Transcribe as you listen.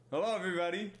Hello,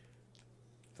 everybody.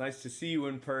 It's nice to see you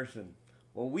in person.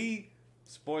 Well,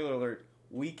 spoiler alert,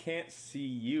 we can't see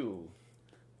you,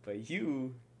 but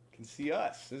you can see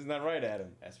us. Isn't that right, Adam?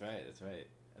 That's right. That's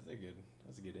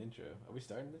a good intro. Are we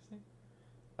starting this thing?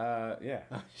 Yeah.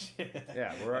 Oh shit.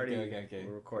 Yeah, we're already Okay.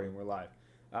 We're recording. We're live.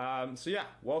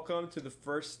 Welcome to the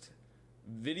first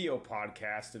video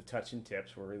podcast of Touch and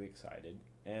Tips. We're really excited.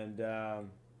 And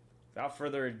without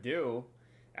further ado,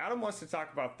 Adam wants to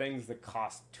talk about things that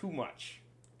cost too much.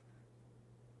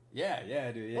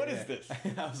 Yeah, dude. Yeah, What is this?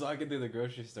 I was walking through the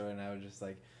grocery store and I was just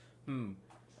like,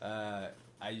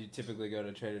 I typically go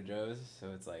to Trader Joe's,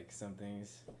 so it's like some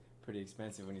things pretty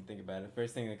expensive when you think about it.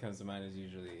 First thing that comes to mind is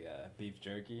usually beef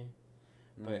jerky,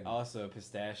 but also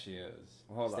pistachios.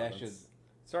 Hold on. Let's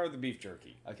start with the beef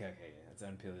jerky. Okay, yeah. Let's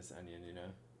unpeel this onion, you know?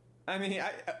 I mean,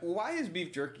 why is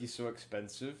beef jerky so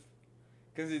expensive?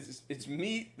 Because it's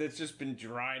meat that's just been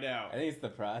dried out. I think it's the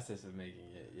process of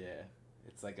making it, yeah.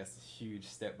 It's like a huge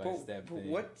step-by-step but thing.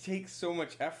 what takes so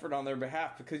much effort on their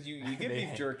behalf? Because you get beef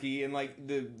jerky and like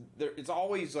it's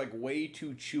always like way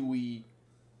too chewy,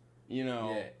 you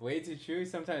know. Yeah, way too chewy.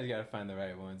 Sometimes you gotta find the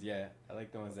right ones. Yeah, I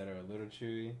like the ones that are a little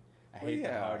chewy. I hate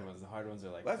the hard ones. The hard ones are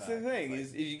like... That's the thing,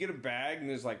 is you get a bag and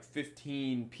there's like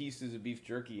 15 pieces of beef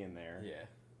jerky in there. Yeah.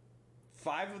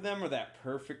 5 of them are that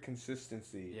perfect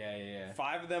consistency. Yeah.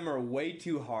 5 of them are way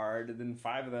too hard, and then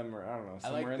 5 of them are, I don't know,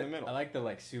 somewhere in the middle. I like the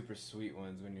like super sweet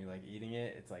ones when you're like eating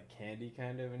it. It's like candy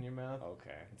kind of in your mouth.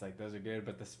 Okay. It's like those are good,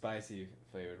 but the spicy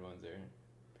flavored ones are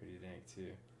pretty dank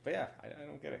too. But yeah, I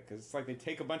don't get it, because it's like they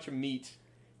take a bunch of meat,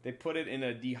 they put it in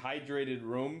a dehydrated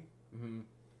room. Mm-hmm.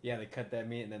 Yeah, they cut that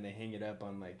meat and then they hang it up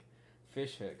on like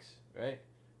fish hooks, right?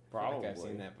 Probably. I've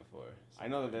seen that before. I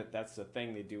know that's the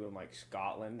thing they do in like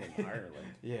Scotland and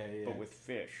Ireland. Yeah. But with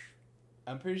fish.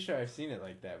 I'm pretty sure I've seen it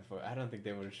like that before. I don't think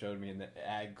they would have showed me in the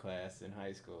ag class in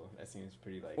high school. That seems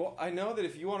pretty like... Well, I know that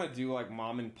if you want to do like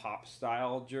mom and pop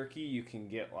style jerky, you can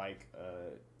get like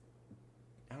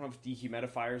I don't know if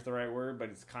dehumidifier is the right word, but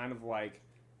it's kind of like,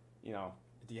 you know...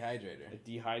 A dehydrator. A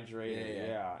dehydrator,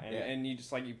 yeah. And you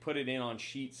just like, you put it in on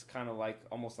sheets, kind of like,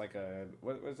 almost like a...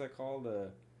 What is that called?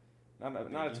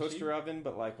 Not a toaster oven,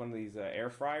 but like one of these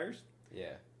air fryers.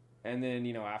 Yeah. And then,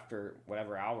 you know, after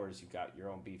whatever hours, you got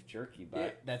your own beef jerky. But yeah,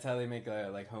 that's how they make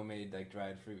like homemade like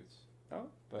dried fruits. Oh.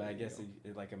 But I guess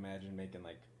it like imagine making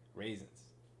like raisins.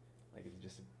 Like if you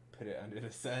just put it under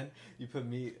the sun, you put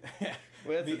meat. Well,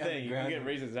 that's the thing. You can get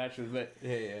raisins naturally, but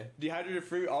yeah. Dehydrated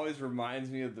fruit always reminds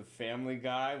me of the Family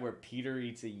Guy, where Peter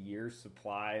eats a year's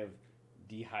supply of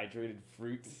dehydrated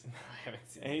fruits. I haven't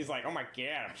seen and he's like, oh my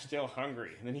god, I'm still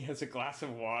hungry. And then he has a glass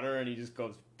of water and he just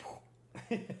goes,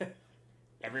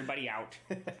 everybody out.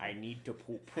 I need to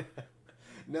poop.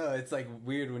 No, it's like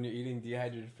weird when you're eating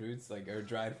dehydrated fruits, like, or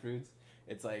dried fruits.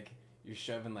 It's like you're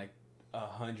shoving like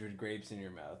 100 grapes in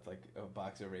your mouth, like a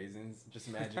box of raisins. Just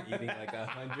imagine eating like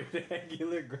 100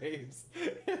 regular grapes.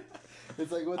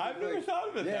 It's like, what the I've never thought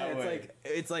of it that way.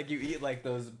 It's like you eat like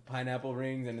those pineapple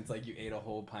rings, and it's like you ate a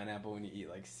whole pineapple when you eat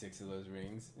like 6 of those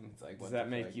rings, and it's like, what does that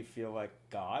make you feel like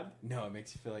God? No, it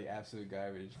makes you feel like absolute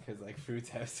garbage, because like fruits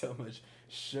have so much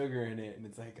sugar in it, and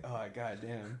it's like, oh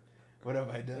goddamn, what have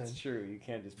I done? That's true. You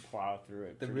can't just plow through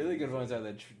it. The really good ones are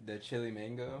the chili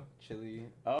mango, chili.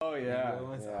 Oh yeah, mango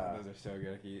ones. yeah. Oh, those are so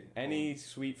good. I can eat any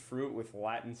sweet fruit with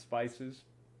Latin spices.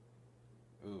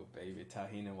 Ooh, baby,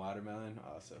 tahini and watermelon,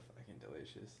 also fucking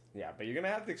delicious. Yeah, but you're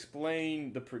gonna have to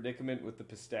explain the predicament with the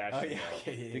pistachio. Oh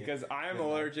yeah. Because I'm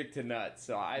allergic to nuts,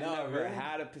 so I've never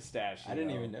had a pistachio. I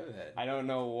didn't even know that. I don't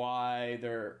know why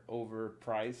they're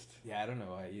overpriced. Yeah, I don't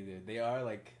know why either. They are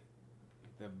like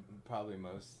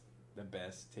the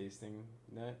best tasting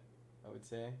nut, I would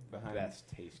say. Behind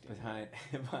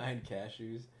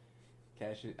cashews.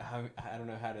 I don't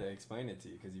know how to explain it to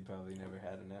you, because you probably never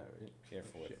had a nut, right?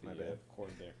 Careful with my the bad.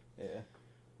 cord there. Yeah.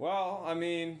 Well, I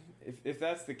mean, if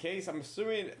that's the case, I'm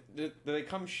assuming do they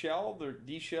come shelled or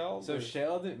deshelled? So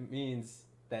shelled means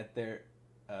that they're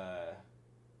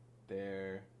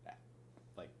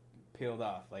like peeled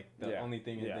off. Like the only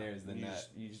thing in there is the nut.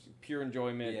 You just pure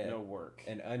enjoyment, no work.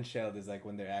 And unshelled is like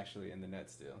when they're actually in the nut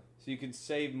still. So you can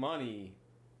save money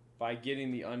by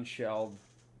getting the unshelled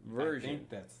version. I think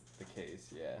that's the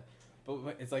case, yeah.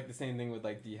 But it's like the same thing with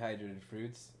like dehydrated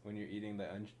fruits. When you're eating the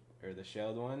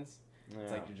shelled ones,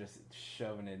 it's like you're just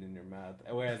shoving it in your mouth.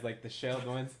 Whereas like the shelled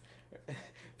ones...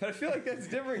 But I feel like that's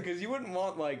different, because you wouldn't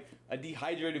want like a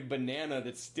dehydrated banana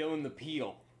that's still in the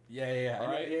peel. Yeah. All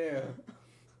right? Yeah.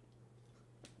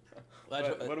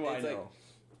 What do I know?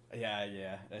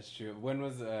 Yeah, that's true.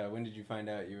 When did you find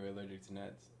out you were allergic to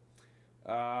nuts?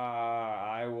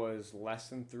 I was less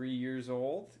than 3 years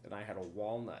old, and I had a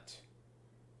walnut.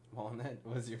 walnut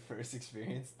was your first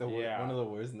experience? Yeah. One of the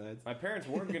worst nuts? My parents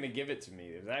weren't going to give it to me.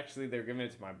 It was actually, they were giving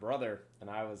it to my brother, and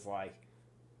I was like,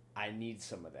 I need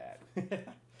some of that.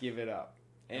 Give it up.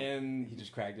 And he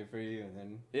just cracked it for you, and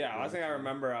then... Yeah, last thing I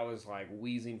remember, I was like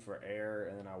wheezing for air,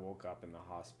 and then I woke up in the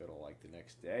hospital like the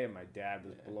next day, and my dad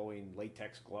was blowing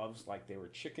latex gloves like they were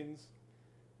chickens.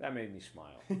 That made me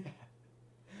smile.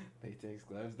 Latex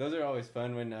gloves. Those are always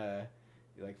fun when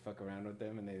you like fuck around with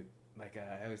them, and they like.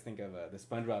 I always think of the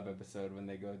SpongeBob episode when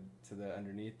they go to the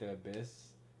underneath the abyss,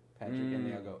 Patrick, and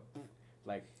they all go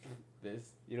like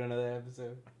this. You don't know that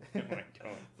episode? No, I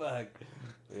don't. Fuck.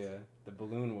 Yeah, the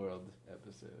Balloon World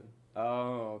episode.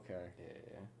 Oh, okay.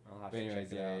 Yeah. I'll have But to anyways,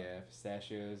 check it out. yeah,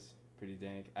 pistachios, pretty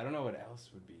dank. I don't know what else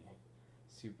would be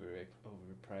super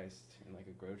overpriced in like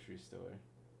a grocery store.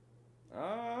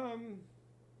 I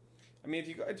mean, if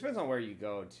you go, it depends on where you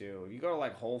go too. If you go to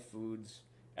like Whole Foods,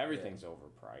 everything's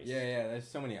overpriced. Yeah, there's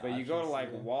so many options. But you go to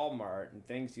like Walmart, and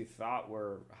things you thought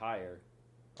were higher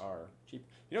are cheap.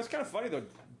 You know, it's kind of funny though.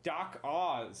 Doc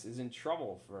Oz is in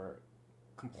trouble for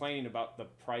complaining about the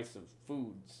price of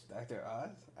foods. Dr. Oz?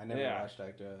 I never watched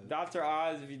Dr. Oz. Dr.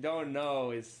 Oz, if you don't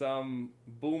know, is some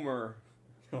boomer.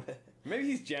 Maybe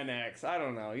he's Gen X. I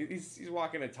don't know. He's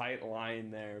walking a tight line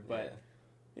there, but.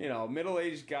 You know,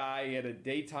 middle-aged guy. He had a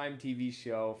daytime TV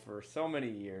show for so many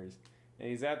years. And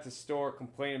he's at the store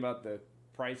complaining about the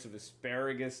price of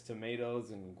asparagus,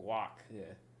 tomatoes, and guac. Yeah.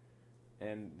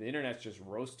 And the internet's just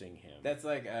roasting him. That's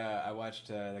like, I watched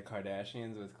the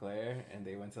Kardashians with Claire, and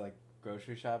they went to, like,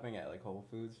 grocery shopping at, like, Whole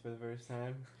Foods for the first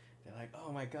time. They're like,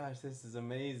 oh my gosh, this is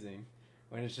amazing.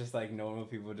 When it's just, like, normal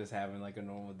people just having, like, a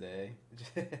normal day.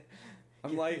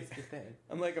 I'm like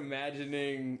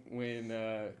imagining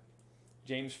when...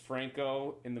 James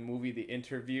Franco in the movie The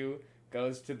Interview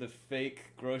goes to the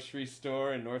fake grocery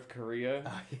store in North Korea.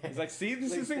 Oh, yeah. He's like, see,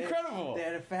 this is incredible. They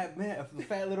had a fat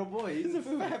little boy. He's a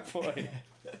fat boy.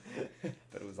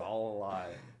 But it was all a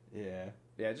lie. Yeah.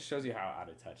 Yeah, it just shows you how out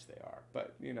of touch they are.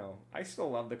 But, you know, I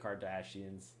still love the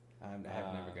Kardashians. I've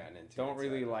never gotten into don't it.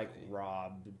 really like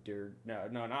Rob. No,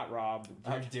 not Rob.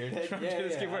 Deerhead?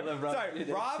 I love Rob. Sorry,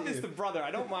 Deerhead Rob too. is the brother.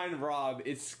 I don't mind Rob.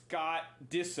 It's Scott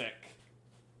Disick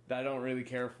that I don't really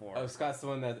care for. Oh, Scott's the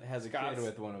one that has a kid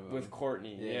with one of them. With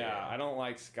Kourtney, yeah. I don't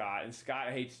like Scott. And Scott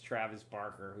hates Travis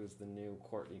Barker, who's the new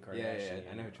Kourtney Kardashian.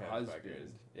 Yeah, I know who Travis Barker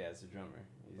is. Yeah, it's a drummer.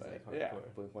 He's like hardcore. Yeah,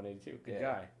 Blink-182. Good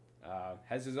guy.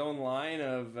 Has his own line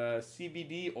of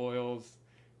CBD oils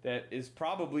that is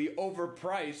probably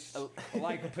overpriced,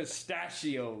 like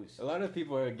pistachios. A lot of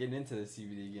people are getting into the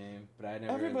CBD game, but I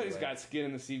never. Everybody's got skin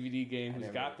in the CBD game who's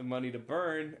got the money to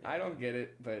burn. Yeah. I don't get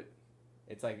it, but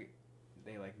it's like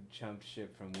they like jump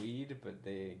ship from weed, but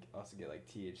they also get like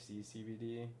THC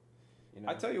CBD. You know?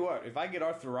 I tell you what, if I get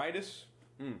arthritis,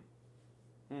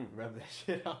 rub that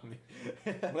shit on me.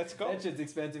 Let's go. That shit's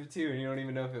expensive too, and you don't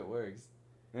even know if it works.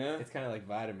 Yeah, it's kind of like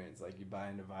vitamins. Like you buy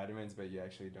into vitamins, but you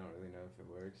actually don't really know if it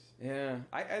works. Yeah,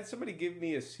 I had somebody give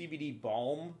me a CBD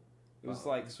balm. It was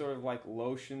like sort of like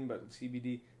lotion, but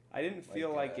CBD. I didn't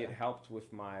feel like it helped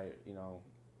with my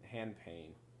hand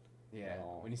pain. Yeah,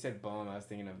 when you said balm, I was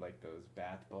thinking of like those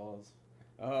bath balls.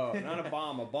 Oh, not a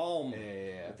balm, a balm.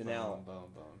 Yeah. With an L. Balm.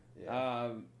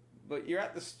 Yeah. But you're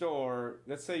at the store.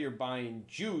 Let's say you're buying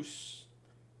juice.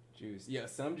 Yeah,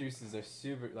 some juices are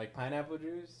super, like pineapple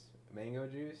juice, mango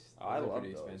juice. I love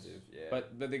those. Expensive. Yeah.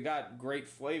 But they got great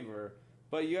flavor.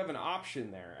 But you have an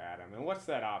option there, Adam. And what's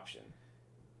that option?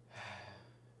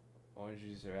 Orange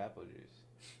juice or apple juice.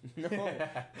 No,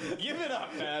 give it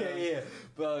up, Adam. Yeah.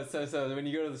 Well, so when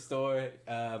you go to the store,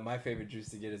 my favorite juice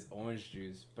to get is orange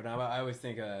juice. But I always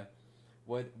think,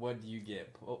 what do you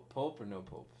get? Pulp or no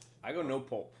pulp? I go no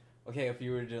pulp. Okay, if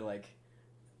you were to like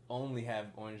only have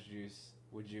orange juice,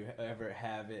 would you ever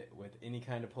have it with any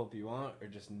kind of pulp you want, or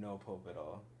just no pulp at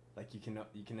all? Like you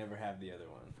can never have the other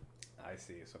one. I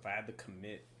see. So if I had to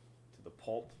commit to the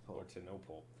pulp or to no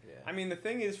pulp, yeah. I mean, the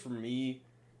thing is, for me,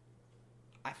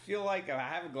 I feel like if I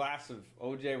have a glass of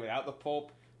OJ without the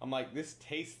pulp, I'm like, this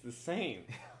tastes the same.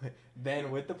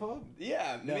 Then with the pulp?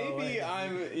 Yeah, no, maybe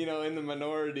I'm in the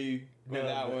minority with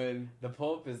that one. The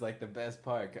pulp is like the best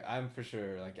part. I'm for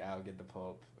sure like I'll get the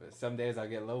pulp. Some days I'll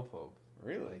get low pulp.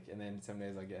 Really? And then some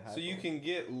days I'll get high pulp. So you can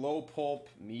get low pulp,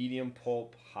 medium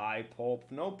pulp, high pulp,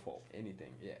 no pulp.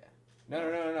 Anything, yeah.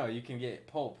 No. You can get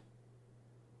pulp.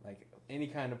 Like any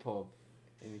kind of pulp.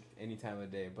 Any time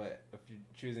of day, but if you're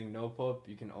choosing no pulp,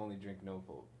 you can only drink no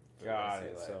pulp. Got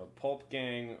it. So pulp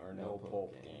gang or no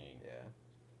pulp gang. Yeah.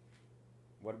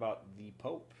 What about the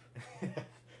Pope?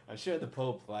 I'm sure the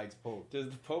Pope likes pulp. Does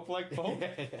the Pope like pulp?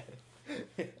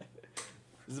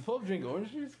 Does the Pope drink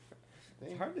orange juice?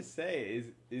 It's hard to say.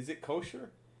 Is it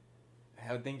kosher?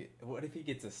 I would think, what if he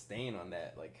gets a stain on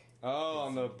that? Like,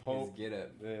 on the Pope. Get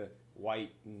up. The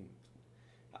white.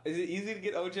 Is it easy to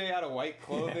get OJ out of white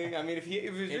clothing? I mean, if he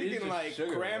was drinking like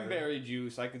cranberry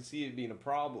juice, I could see it being a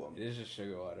problem. It is just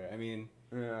sugar water. I mean,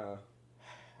 yeah.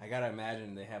 I gotta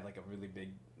imagine they have like a really big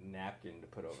napkin to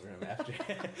put over him after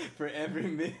for every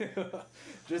meal.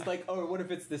 Just like, or what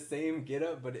if it's the same get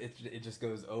up, but it just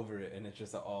goes over it and it's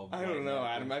just all. I don't know,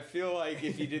 napkin. Adam. I feel like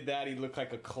if he did that, he'd look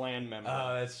like a Klan member.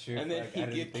 Oh, that's true. And then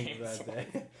he'd get canceled.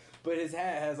 About that. But his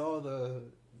hat has all the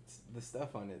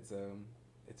stuff on it, so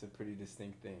it's a pretty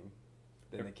distinct thing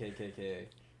than the KKK.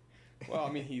 Well,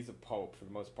 I mean, he's a pope for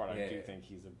the most part. I do think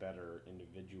he's a better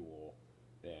individual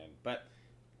than, but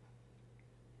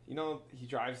you know, he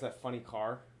drives that funny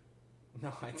car.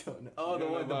 No, I don't know. Oh,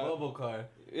 the bubble car.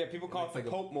 Yeah, people call it the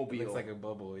Pope Mobile. It looks like a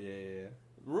bubble. Yeah.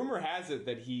 Rumor has it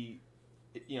that he,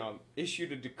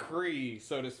 issued a decree,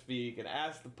 so to speak, and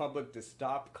asked the public to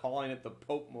stop calling it the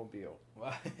Pope Mobile.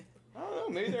 What? I don't know.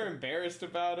 Maybe they're embarrassed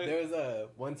about it. There was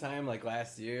one time like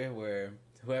last year where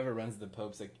whoever runs the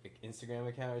Pope's like Instagram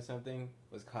account or something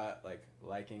was caught like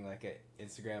liking like an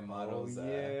Instagram model's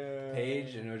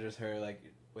page, and it was just her like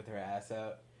with her ass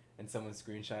out, and someone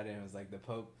screenshot it and it was like the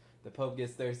Pope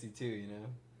gets thirsty too, you know.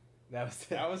 That was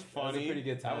funny. That was a pretty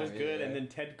good time. That was good. Yeah. And then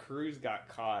Ted Cruz got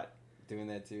caught doing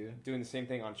that too. Doing the same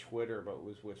thing on Twitter, but it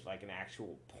was with like an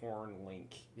actual porn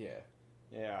link. Yeah.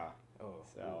 Yeah. Oh.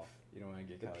 So oof. You don't want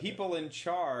to get the people in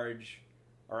charge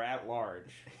are at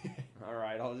large. All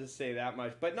right, I'll just say that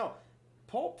much. But no,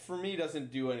 Pope for me doesn't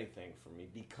do anything for me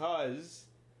because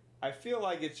I feel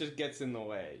like it just gets in the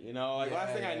way. You know, like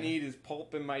last thing I need is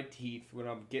pulp in my teeth when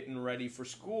I'm getting ready for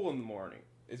school in the morning.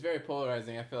 It's very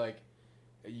polarizing. I feel like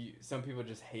some people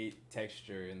just hate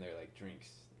texture in their like drinks.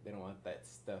 They don't want that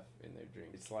stuff in their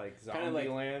drinks. It's like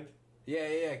Zombieland.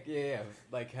 Yeah.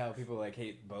 Like how people like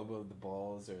hate boba the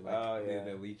balls or like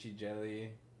the lychee jelly.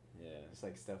 Yeah, just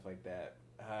like stuff like that.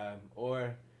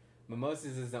 Or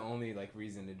mimosas is the only like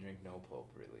reason to drink no pulp,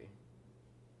 really.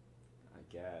 I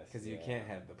guess because you can't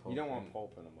have the pulp. You don't want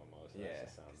pulp in a mimosa. Yeah,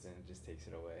 because then it just takes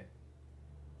it away.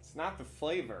 It's not the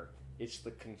flavor; it's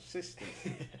the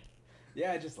consistency.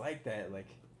 Yeah, I just like that like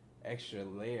extra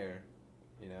layer,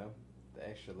 you know, the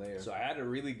extra layer. So I had a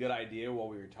really good idea while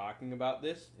we were talking about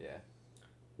this. Yeah.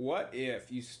 What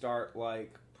if you start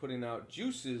like putting out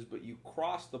juices, but you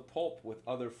cross the pulp with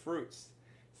other fruits?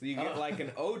 So you get like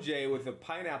an OJ with a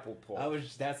pineapple pulp.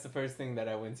 That's the first thing that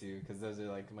I went to because those are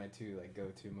like my two like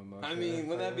go-to mimosa. I mean,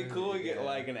 wouldn't that be cool? You get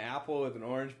like an apple with an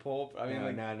orange pulp. I mean, no,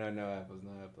 like no apples,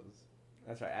 no apples.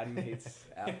 That's right. Adam hates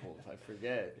apples. I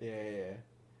forget. Yeah.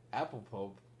 Apple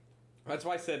pulp. That's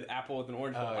why I said apple with an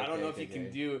orange pulp. I don't know if you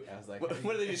can do. I was like, what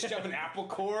do they just shove an apple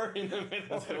core in the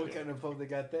middle? What kind of pulp they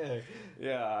got there?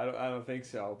 Yeah, I don't think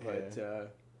so. But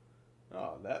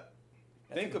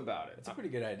think about it. It's a pretty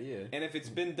good idea. And if it's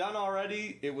been done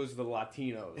already, it was the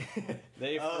Latinos.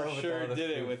 They for sure did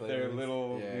it with their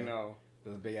little,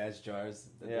 those big ass jars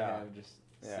that they have just.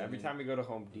 Yeah, every time we go to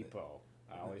Home Depot,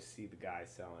 I always see the guy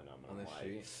selling them on the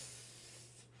street.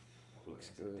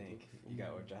 Looks good. You got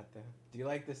horchata. Do you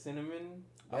like the cinnamon?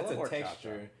 That's a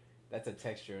texture. That's a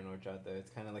texture in horchata.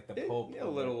 It's kind of like the pulp. A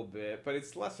little bit, but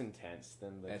it's less intense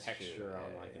than the texture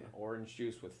on like an orange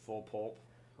juice with full pulp.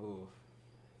 Ooh,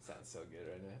 sounds so good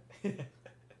right now.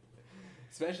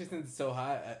 Especially since it's so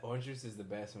hot. Orange juice is the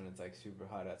best when it's like super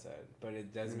hot outside, but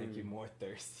it does make you more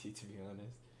thirsty, to be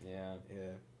honest. Yeah.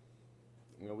 Yeah.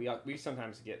 You know, we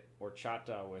sometimes get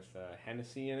horchata with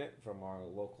Hennessy in it from our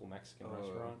local Mexican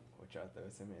restaurant. Horchata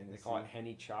with some Hennessy. They call it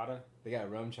Henny Chata. They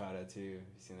got rum chata too. Have you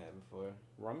seen that before?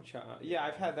 Rum chata? Yeah,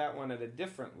 I've had that one at a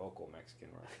different local Mexican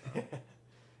restaurant.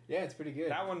 Yeah, it's pretty good.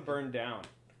 That one burned down.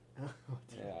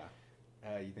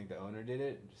 Yeah. You think the owner did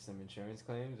it? Just some insurance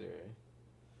claims,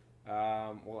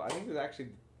 or? Well, I think it was actually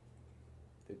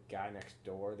the guy next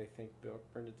door. They think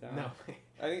burned it down. No,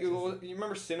 I think you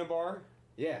remember Cinnabar?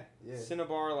 Yeah.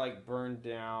 Cinnabar like burned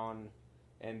down,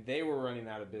 and they were running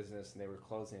out of business, and they were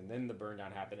closing. And then the burn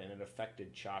down happened, and it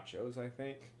affected Chacho's, I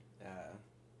think. I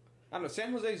don't know.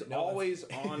 San Jose's always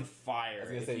on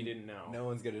fire. If you didn't know, no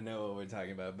one's gonna know what we're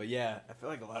talking about. But yeah, I feel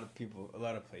like a lot of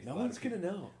places. No one's gonna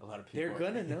know. A lot of people. They're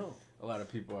gonna know. A lot of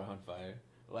people are on fire.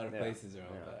 A lot of places are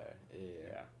on fire.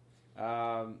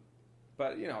 Yeah.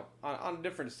 But on a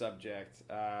different subject,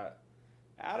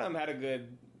 Adam had a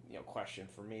good question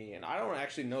for me, and I don't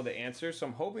actually know the answer, so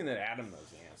I'm hoping that Adam knows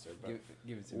the answer. But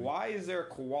give it to me. Why is there a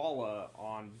koala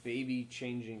on baby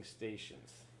changing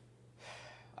stations?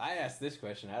 I asked this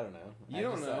question. I don't know. You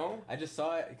don't know? I just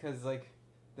saw it because like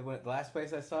the last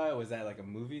place I saw it was at like a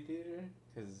movie theater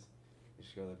because you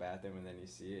just go to the bathroom and then you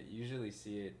see it. You usually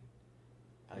see it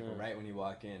like right when you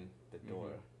walk in. the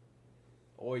door.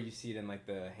 Or you see it in like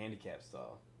the handicap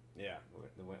stall. Yeah.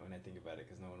 When I think about it,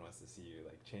 because no one wants to see you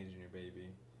like changing your baby.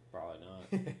 Probably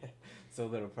not. So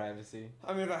little privacy.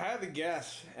 I mean, if I had to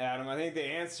guess, Adam, I think the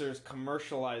answer is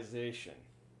commercialization.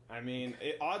 I mean,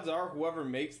 odds are whoever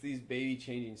makes these baby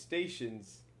changing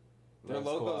stations, their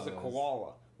logo is a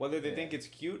koala. Whether they think it's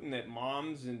cute and that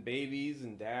moms and babies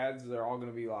and dads, they're all going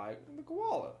to be like, the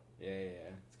koala. Yeah.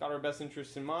 It's got our best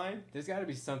interests in mind. There's got to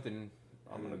be something.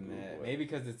 I'm going to Google it. Maybe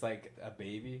because it's like a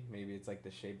baby. Maybe it's like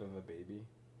the shape of a baby.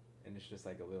 And it's just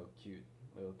like a little cute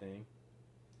little thing.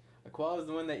 A koala is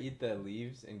the one that eat the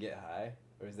leaves and get high?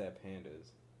 Or is that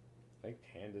pandas? I think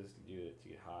pandas do it to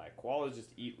get high. Koalas just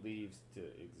eat leaves to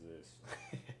exist.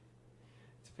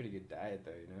 It's a pretty good diet,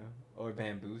 though, you know? Or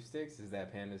bamboo sticks? Is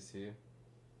that pandas, too?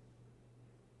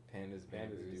 Pandas do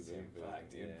bamboo. Fuck,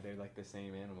 dude. Yeah. They're like the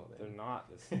same animal, then. They're not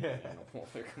the same animal.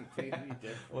 They're completely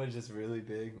different. One's just really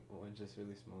big, one's just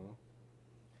really small.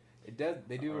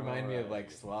 They do remind me of,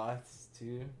 like, sloths,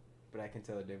 too. But I can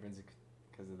tell the difference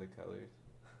because of the colors.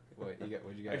 What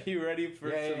you got? Are you ready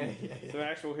for some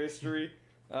actual history?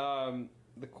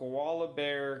 The Koala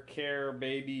Bear Care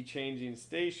Baby Changing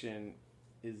Station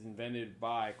is invented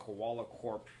by Koala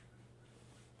Corp.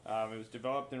 It was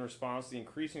developed in response to the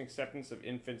increasing acceptance of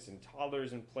infants and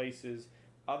toddlers in places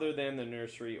other than the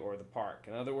nursery or the park.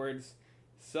 In other words,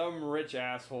 some rich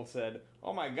asshole said,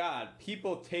 "Oh my God,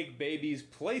 people take babies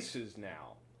places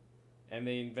now," and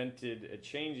they invented a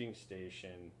changing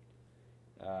station.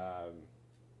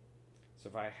 So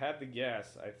if I had to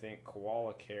guess, I think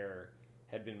Koala Care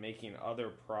had been making other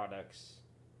products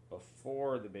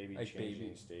before the baby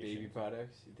changing station. Baby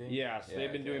products, you think? Yeah, so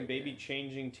they've been doing baby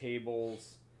changing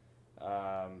tables.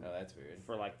 Oh, that's weird.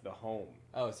 For like the home.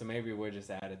 Oh, so maybe we're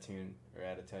just out of tune or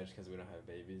out of touch because we don't have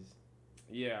babies.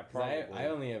 Yeah, probably. I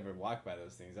only ever walk by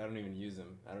those things. I don't even use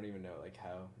them. I don't even know like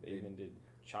how they even did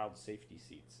child safety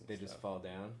seats. They just fall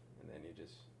down and then you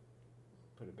just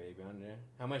put a baby on there.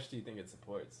 How much do you think it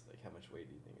supports? Like, how much weight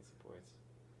do you think it supports?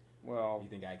 Well, you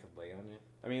think I could lay on it?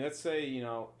 I mean, let's say,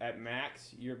 at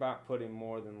max, you're about putting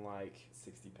more than,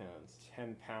 60 pounds.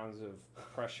 10 pounds of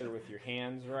pressure with your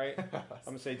hands, right? I'm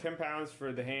going to say 10 pounds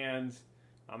for the hands.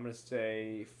 I'm going to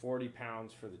say 40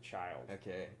 pounds for the child.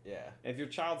 Okay, yeah. If your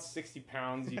child's 60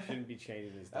 pounds, you shouldn't be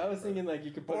changing his diaper. I was thinking, you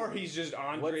could put... Or he's just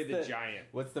Andre the Giant.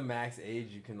 What's the max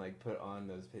age you can, put on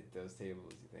those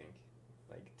tables, you think?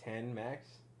 10 max?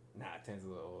 Nah, 10's a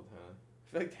little old, huh?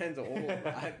 I feel like 10's old.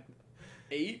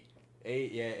 8?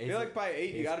 8, yeah. I feel like by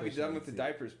 8, you gotta be done with the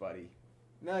diapers, buddy.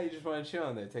 No, you just want to chill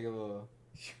on there. Take a little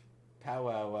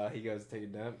powwow while he goes to take a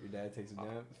dump. Your dad takes a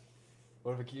dump.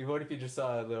 What if you just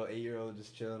saw a little 8-year-old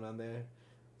just chilling on there?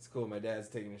 It's cool, my dad's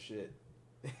taking a shit.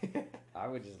 I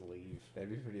would just leave. That'd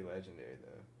be pretty legendary,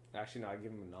 though. Actually, no, I'd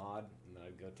give him a nod, and then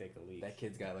I'd go take a leak. That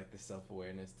kid's got, the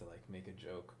self-awareness to, make a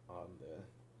joke on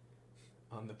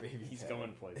the baby. He's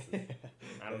going places.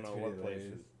 I don't know what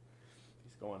places.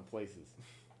 He's going places.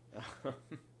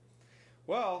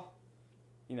 Well,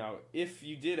 if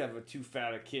you did have too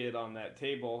fat a kid on that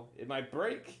table, it might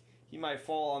break. He might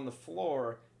fall on the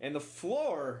floor. And the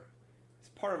floor is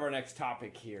part of our next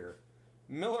topic here.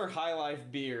 Miller High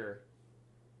Life Beer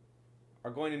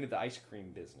are going into the ice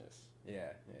cream business.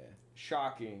 Yeah.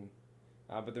 Shocking.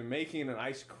 But they're making an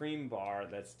ice cream bar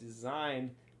that's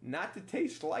designed not to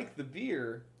taste like the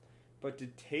beer, but to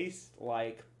taste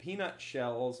like peanut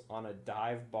shells on a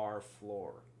dive bar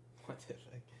floor. What the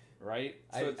fuck? Right?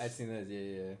 So I've seen those,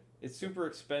 yeah. It's super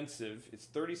expensive. It's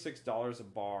 $36 a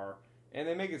bar. And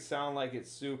they make it sound like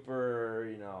it's super,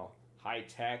 high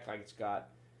tech. Like it's got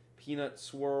peanut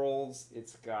swirls.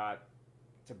 It's got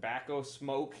tobacco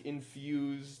smoke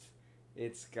infused.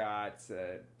 It's got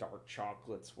dark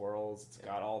chocolate swirls. It's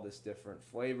got all this different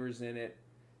flavors in it.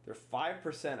 They're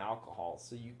 5% alcohol,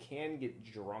 so you can get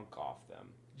drunk off them.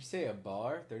 Did you say a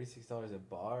bar? $36 a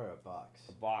bar or a box?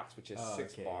 A box, which has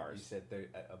 6 bars. You said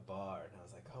a bar, and I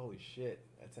was like, holy shit,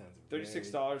 that sounds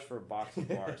 $36 for a box of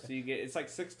bars. So you get, it's like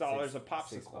 $6 a popsicle.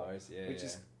 6 bars, which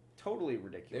is totally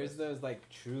ridiculous. There's those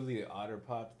truly Otter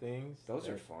Pop things. Those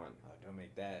are fun. Oh, don't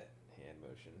make that hand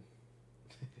motion.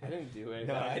 I didn't do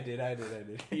anything. No, I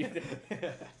did. You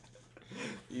did.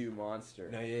 You monster.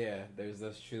 No, yeah. There's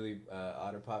those truly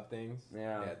Otter Pop things.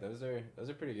 Yeah. Yeah, those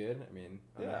are pretty good. I mean,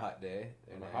 on a hot day,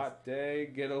 they're nice. A hot day,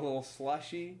 get a little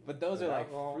slushy. But those are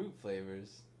fruit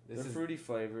flavors. They're fruity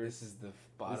flavors. This is the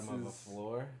bottom of a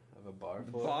floor of a bar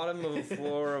floor. Bottom of a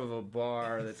floor of a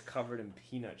bar that's covered in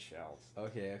peanut shells.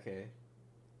 Okay.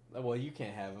 Well, you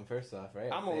can't have them first off,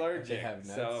 right? I'm allergic. They have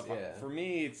nuts. So for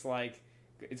me, it's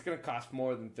it's going to cost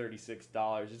more than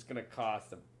 $36. It's going to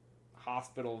cost a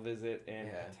hospital visit and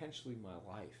potentially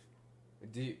my life.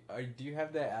 Do you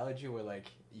have that allergy where like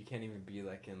you can't even be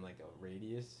like in like a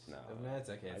radius of nuts?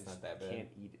 Okay, it's not that bad. Can't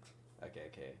eat it.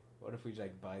 Okay. What if we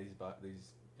like buy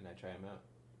these and I try them out?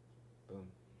 Boom.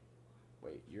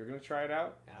 Wait, you're gonna try it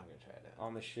out? And I'm gonna try it out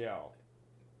on the show.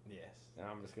 Yes. And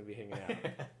I'm just gonna be hanging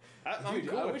out. Dude,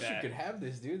 I wish you could have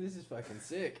this, dude. This is fucking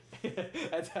sick.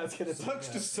 That's how it's gonna sucks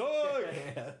to suck.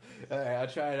 Yeah. All right, I'll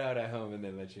try it out at home and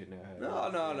then let you know.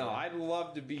 No. I'd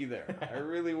love to be there. I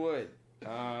really would.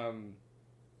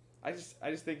 I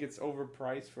just think it's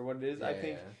overpriced for what it is. I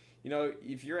think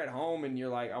if you're at home and you're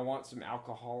like, I want some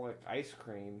alcoholic ice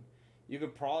cream, you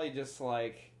could probably just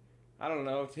like, I don't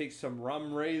know, take some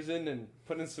rum raisin and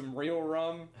put in some real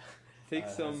rum. Take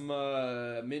some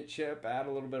mint chip, add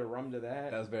a little bit of rum to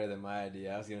that. That was better than my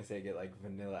idea. I was gonna say get like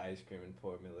vanilla ice cream and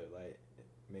pour Miller Lite.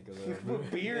 Make a little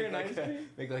beer and ice cream.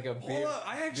 Make like a beer. Hold up,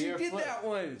 I actually did that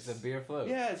once. It's a beer float.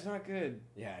 Yeah, it's not good.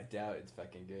 Yeah, I doubt it's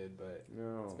fucking good, but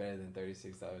it's better than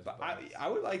 $36. But I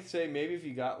would like to say maybe if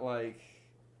you got like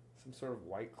some sort of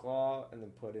White Claw and then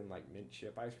put in like mint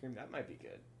chip ice cream, that might be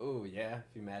good. Oh yeah,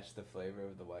 if you match the flavor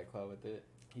of the White Claw with it.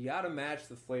 You gotta match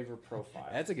the flavor profile.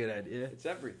 That's a good idea. It's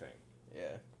everything.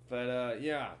 Yeah. But,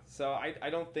 so I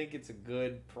don't think it's a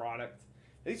good product,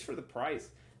 at least for the price.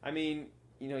 I mean,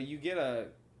 you get a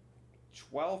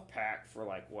 12-pack for,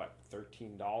 like, what,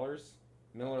 $13?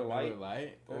 Miller Lite? Miller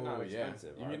Lite? They're not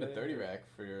expensive. You need a 30-rack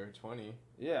for your 20.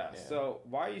 Yeah, so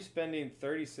why are you spending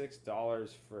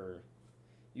 $36 for...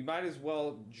 You might as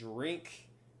well drink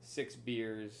 6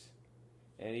 beers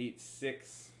and eat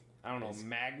 6... I don't know,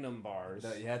 Magnum bars.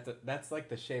 That's like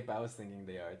the shape I was thinking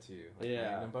they are too. Like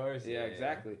Magnum bars? Yeah,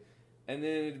 exactly. And then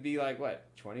it'd be like, what,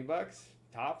 $20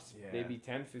 tops? Yeah. Maybe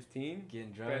 10, 15?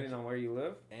 Getting drunk. Depending on where you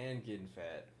live. And getting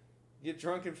fat. Get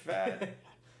drunk and fat.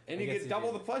 And you get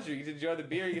double the pleasure. You get to enjoy the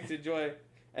beer, you get to enjoy...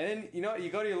 And then, you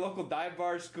go to your local dive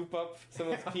bar, scoop up some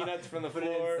of those peanuts from the Put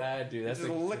floor. it inside, dude. That's just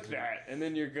lick that, and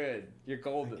then you're good. You're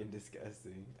golden. Fucking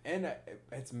disgusting. And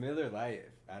it's Miller Lite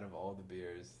out of all the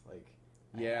beers. Like...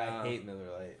 Yeah, I hate Miller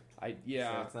Lite.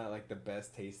 So it's not like the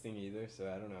best tasting either.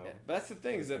 So I don't know. Yeah, but that's the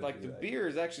thing is that like the beer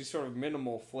is actually sort of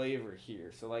minimal flavor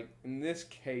here. So like in this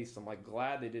case, I'm like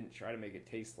glad they didn't try to make it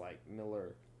taste like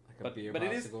Miller. Like a beer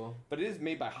popsicle. But it is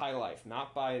made by High Life,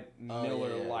 not by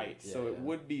Miller Lite. Yeah, so it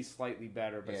would be slightly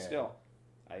better, but still,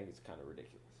 I think it's kind of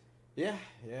ridiculous. Yeah.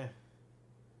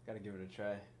 Got to give it a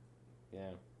try. Yeah,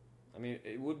 I mean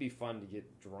it would be fun to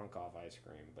get drunk off ice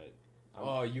cream, but.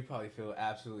 You probably feel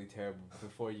absolutely terrible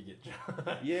before you get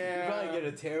drunk. Yeah. You probably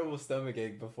get a terrible stomach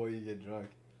ache before you get drunk.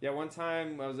 Yeah, one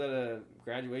time I was at a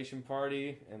graduation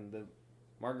party, and the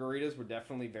margaritas were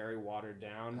definitely very watered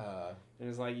down. And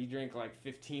it's like, you drink like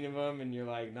 15 of them, and you're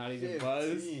like not even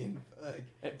buzzed.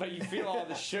 But you feel all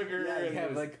the sugar. Yeah, and you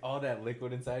have like all that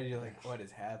liquid inside, you're like, what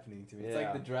is happening to me? It's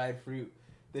like the dried fruit.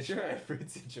 The dried fruit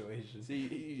situation. So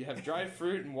you have dried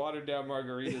fruit and watered down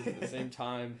margaritas at the same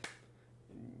time.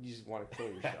 You just want to kill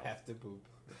yourself. I have to poop.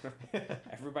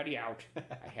 Everybody out.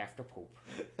 I have to poop.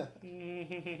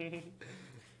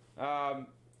 But,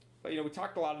 we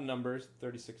talked a lot of numbers.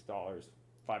 $36,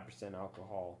 5%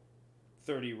 alcohol,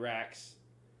 30 racks.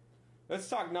 Let's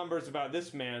talk numbers about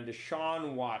this man,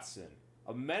 Deshaun Watson.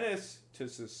 A menace to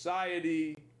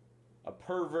society, a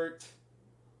pervert,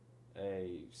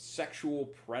 a sexual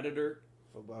predator.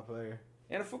 Football player.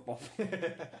 And a football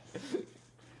player.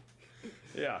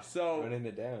 Yeah, so... Running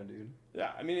it down, dude.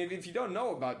 Yeah, I mean, if you don't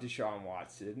know about Deshaun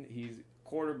Watson, he's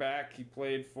quarterback. He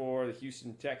played for the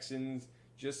Houston Texans,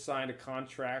 just signed a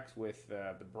contract with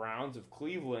the Browns of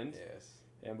Cleveland. Yes.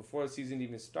 And before the season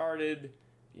even started,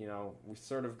 we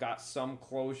sort of got some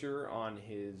closure on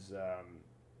his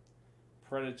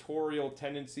predatorial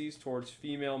tendencies towards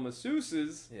female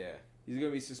masseuses. Yeah. He's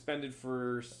going to be suspended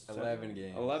for 11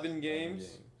 games. 11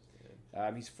 games.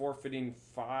 He's forfeiting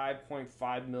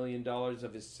 $5.5 million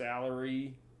of his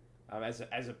salary as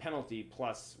a penalty,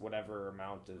 plus whatever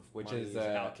amount of money is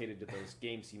allocated to those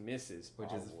games he misses.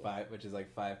 Which is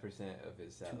like 5% of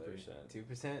his salary.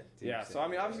 2%. Yeah. So I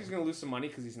mean, obviously he's going to lose some money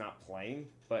because he's not playing,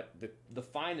 but the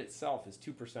fine itself is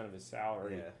 2% of his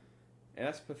salary. Yeah. And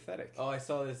that's pathetic. Oh, I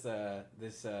saw this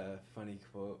funny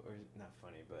quote, or not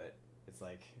funny, but it's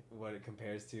like what it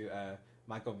compares to.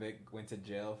 Michael Vick went to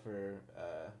jail for.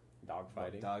 Dog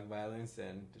violence,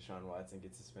 and Deshaun Watson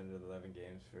gets suspended 11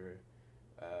 games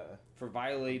for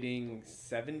violating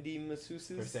 70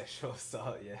 masseuses? For sexual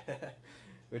assault, yeah.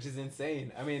 Which is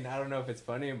insane. I mean, I don't know if it's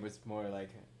funny, but it's more like,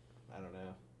 I don't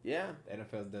know. Yeah. The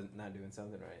NFL's not doing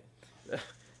something right.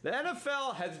 The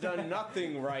NFL has done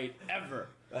nothing right, ever.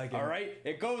 All right?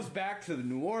 It goes back to the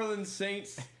New Orleans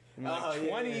Saints in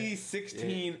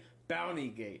 2016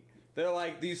 Bountygate. They're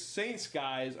like, these Saints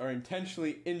guys are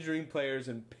intentionally injuring players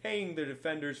and paying their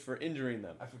defenders for injuring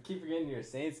them. I keep forgetting you're a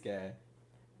Saints guy.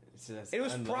 It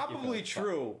was probably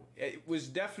true. It was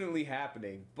definitely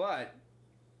happening, but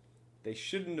they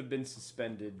shouldn't have been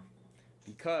suspended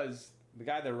because the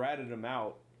guy that ratted him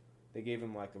out, they gave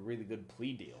him like a really good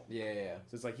plea deal. Yeah.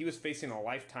 So it's like he was facing a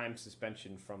lifetime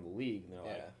suspension from the league, and they're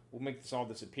like, we'll make this all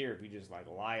disappear if you just like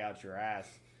lie out your ass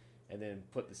and then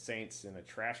put the Saints in a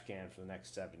trash can for the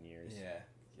next 7 years. Yeah,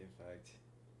 get fucked.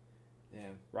 Yeah.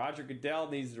 Roger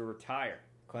Goodell needs to retire.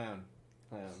 Clown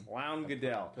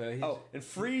Goodell. And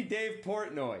free Dave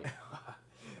Portnoy.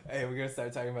 Hey, we're gonna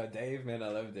start talking about Dave, man. I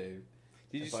love Dave.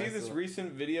 Did you see this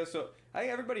recent video? So I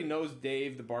think everybody knows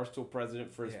Dave, the Barstool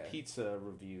president, for his pizza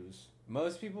reviews.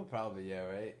 Most people probably,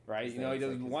 right? Right? You know, he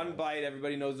does one bite,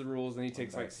 everybody knows the rules, and he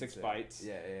takes like 6 bites.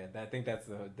 Yeah. I think that's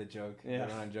the joke. Yeah.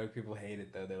 The run joke. People hate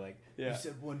it, though. They're like, you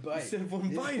said one bite. You said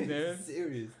one bite, man.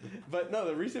 Serious. But no,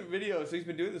 the recent video, so he's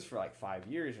been doing this for like 5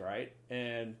 years, right?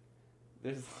 And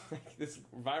there's like this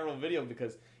viral video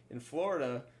because in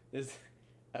Florida, there's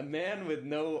a man with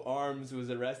no arms was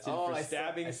arrested for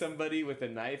stabbing somebody with a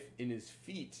knife in his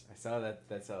feet. I saw that.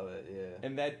 Yeah.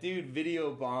 And that dude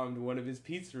video bombed one of his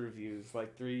pizza reviews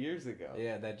like 3 years ago.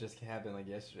 Yeah, that just happened like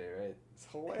yesterday, right? It's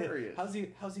hilarious. How's he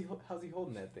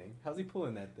holding that thing? How's he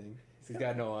pulling that thing? He's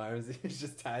got no arms. He's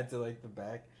just tied to like the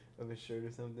back of his shirt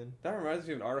or something. That reminds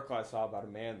me of an article I saw about a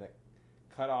man that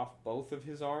cut off both of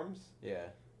his arms. Yeah.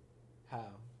 How?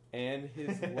 And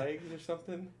his legs or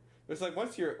something. It's like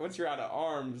once you're out of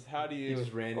arms, how do you? He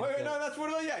just ran. No, that's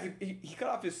what. Yeah, he cut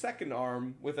off his second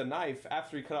arm with a knife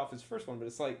after he cut off his first one. But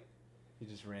it's like he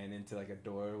just ran into like a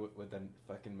door with a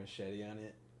fucking machete on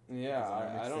it. Yeah,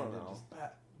 I don't know. Just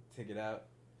take it out.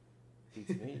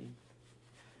 Beats me.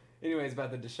 Anyways,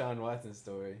 about the Deshaun Watson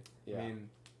story. Yeah. I mean,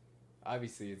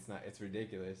 obviously it's not. It's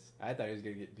ridiculous. I thought he was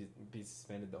gonna be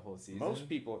suspended the whole season. Most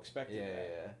people expected that.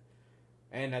 Yeah.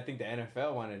 And I think the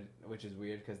NFL wanted, which is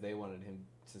weird because they wanted him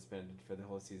suspended for the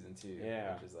whole season too.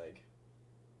 Yeah. Which is like.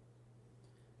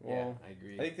 Well, yeah, I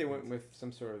agree. I think they went with some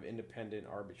sort of independent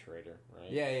arbitrator,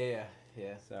 right? Yeah.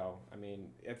 So, I mean,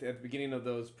 at the beginning of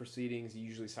those proceedings, you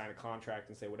usually sign a contract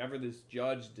and say, whatever this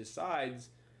judge decides,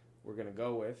 we're going to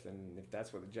go with. And if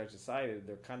that's what the judge decided,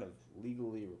 they're kind of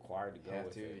legally required to go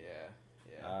with it.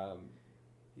 Yeah.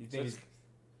 You think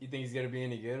he's going to be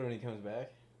any good when he comes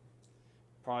back?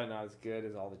 Probably not as good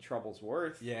as all the trouble's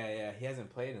worth. Yeah. He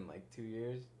hasn't played in like 2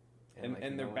 years.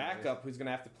 And their backup, who's going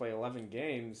to have to play 11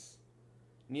 games,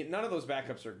 none of those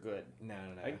backups are good. No.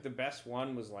 I think the best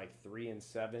one was like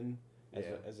 3-7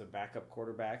 as a backup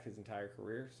quarterback his entire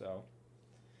career. So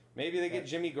maybe they get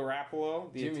Jimmy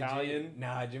Garoppolo, the Italian.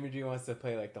 Jimmy G wants to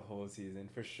play like the whole season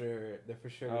for sure. They're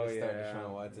for sure going to start Deshaun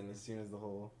Watson as soon as the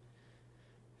whole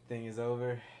thing is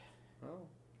over. Oh,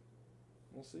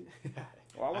 we'll see.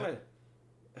 Well, I want to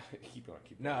keep going.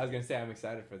 No, I was gonna say I'm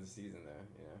excited for the season though.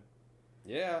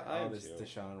 Yeah, all this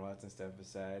Deshaun Watson stuff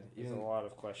aside, there's a lot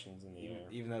of questions in the air.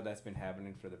 Even though that's been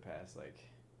happening for the past like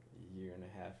year and a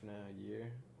half now,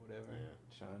 whatever. Yeah.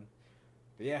 Sean.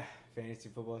 But yeah, fantasy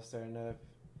football starting up.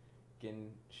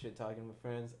 Getting shit talking with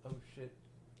friends. Oh shit.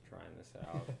 Trying this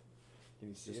out. Can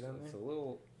you see it on there? It's a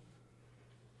little.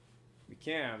 We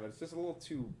can, but it's just a little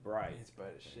too bright. It's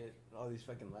bright as shit. All these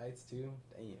fucking lights too.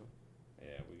 Damn.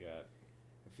 Yeah, we got.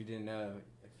 If you didn't know,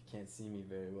 if you can't see me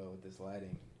very well with this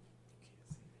lighting,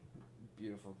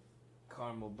 beautiful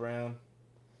caramel brown,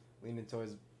 leaning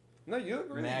towards. No, you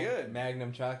look really good.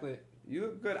 Magnum chocolate. You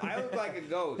look good. I look like a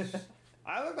ghost.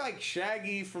 I look like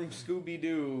Shaggy from Scooby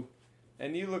Doo,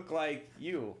 and you look like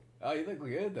you. Oh, you look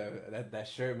good though. That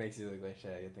shirt makes you look like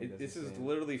Shaggy. I think this is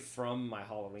literally from my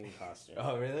Halloween costume.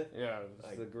 Oh, really? Yeah,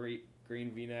 it's the great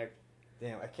green V-neck.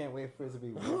 Damn, I can't wait for it to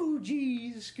be. Oh,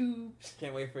 geez, Scoops.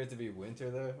 Can't wait for it to be winter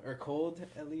though, or cold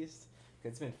at least.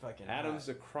 It's been fucking. Adam's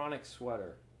hot. a chronic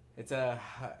sweater. It's a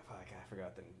fuck. I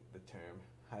forgot the term.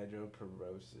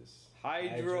 Hydroporosis.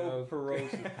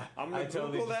 Hydroporosis. I'm gonna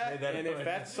Google that, and if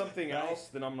that's something else,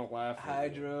 then I'm gonna laugh.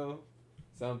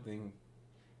 Something.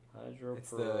 Hydroporosis.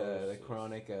 It's the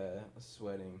chronic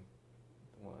sweating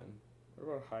one.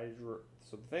 What about hydro?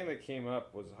 So the thing that came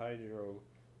up was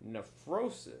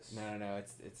hydronephrosis. No.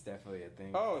 It's definitely a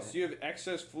thing. Oh, so you have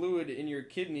excess fluid in your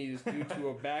kidneys due to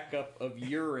a backup of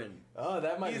urine. Oh,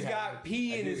 that might. He's got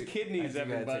pee in his kidneys,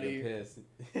 everybody.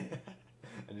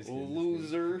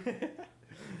 Loser.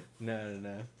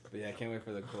 No. But yeah, I can't wait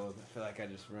for the cold. I feel like I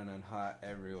just run on hot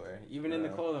everywhere. Even in the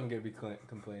cold, I'm gonna be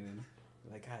complaining.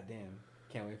 Like, god damn.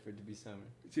 Can't wait for it to be summer.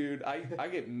 Dude, I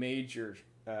get major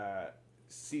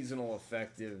seasonal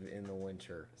affective in the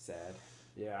winter. Sad.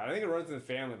 Yeah, I think it runs in the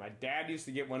family. My dad used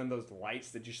to get one of those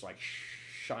lights that just like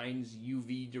shines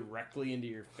UV directly into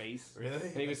your face. Really?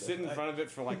 And he would sit in front of it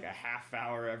for like a half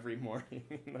hour every morning.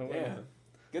 Yeah.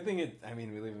 Good thing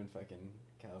we live in fucking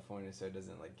California, so it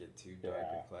doesn't like get too dark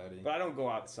or cloudy. But I don't go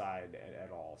outside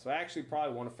at all. So actually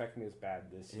probably won't affect me as bad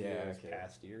this year as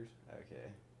past years. Okay.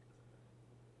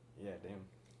 Yeah, damn.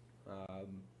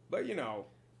 But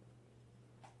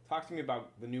talk to me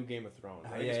about the new Game of Thrones.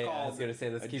 I was gonna say,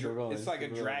 let's keep it rolling. It's like a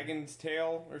Dragon's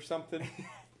Tale or something.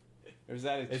 Or is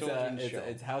that a children's show?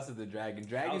 It's House of the Dragon.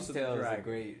 Dragon's Tale is a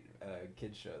great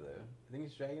kids show, though. I think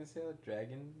it's Dragon's Tale.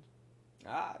 Dragons.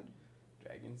 I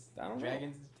don't know.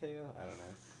 Dragon's Tale. I don't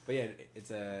know. But yeah,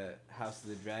 it's a House of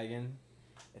the Dragon.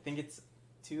 I think it's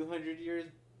 200 years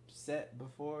set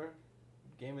before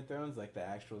Game of Thrones, like the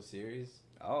actual series.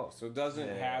 Oh, so it doesn't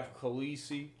have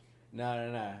Khaleesi? No.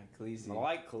 Khaleesi. I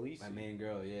like Khaleesi. My main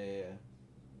girl, yeah.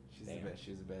 She's the best.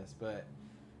 She's the best. But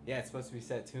yeah, it's supposed to be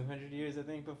set 200 years, I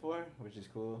think, before, which is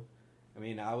cool. I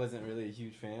mean, I wasn't really a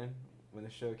huge fan when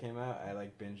the show came out. I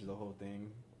like binged the whole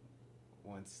thing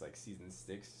once like season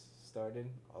 6 started,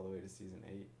 all the way to season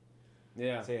 8.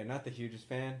 Yeah. So yeah, not the hugest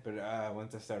fan, but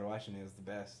once I started watching it was the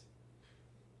best.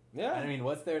 Yeah. I mean,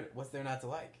 what's there not to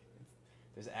like?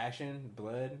 There's action,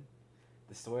 blood.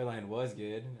 The storyline was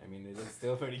good. I mean, it is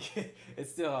still pretty good. It's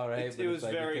still all right. It was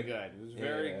very good. It was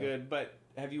very good. But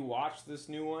have you watched this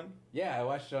new one? Yeah, I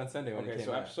watched it on Sunday when it came out. Okay,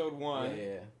 so episode 1.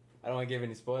 Yeah. I don't want to give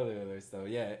any spoiler alerts though.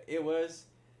 Yeah, it was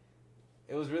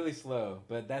really slow,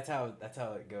 but that's how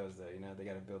it goes though. They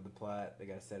got to build the plot. They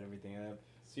got to set everything up.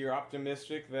 So you're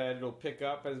optimistic that it'll pick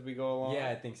up as we go along? Yeah,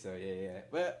 I think so. Yeah.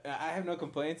 But I have no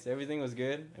complaints. Everything was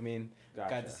good. I mean,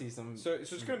 got to see some. So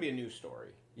it's going to be a new story.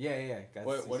 Yeah.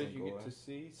 What did you get to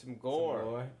see? Some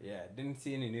gore. Yeah, didn't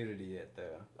see any nudity yet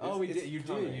though. Oh, we did. You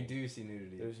do see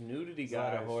nudity. There's nudity, guys.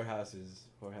 A lot of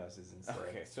whorehouses and stuff.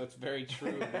 Okay, so it's very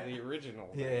true to the original.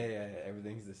 Yeah.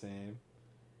 Everything's the same.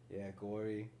 Yeah,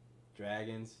 gory,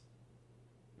 dragons.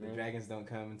 The dragons don't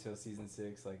come until season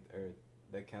 6, or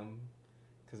they come.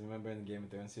 Because remember in the Game of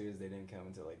Thrones series, they didn't come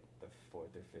until like the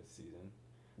 4th or 5th season.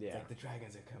 Yeah. It's like the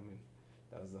dragons are coming.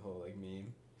 That was the whole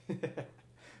meme.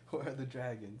 Where are the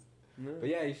dragons? No. But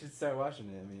yeah, you should start watching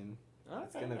it. I mean,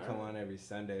 it's gonna come on every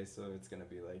Sunday, so it's gonna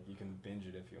be like you can binge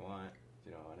it if you want. If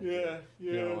you don't want to.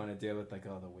 You don't want to deal with like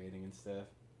all the waiting and stuff.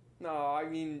 No, I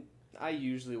mean, I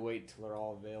usually wait till they're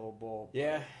all available.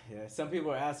 Yeah. Some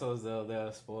people are assholes though.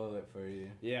 They'll spoil it for you.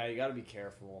 Yeah, you got to be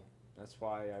careful. That's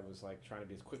why I was like trying to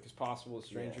be as quick as possible with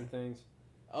Stranger Things.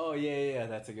 Oh yeah,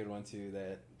 that's a good one too.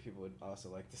 That people would also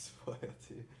like to spoil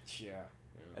too. Yeah.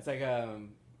 It's like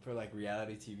for like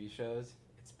reality TV shows,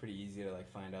 it's pretty easy to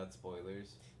like find out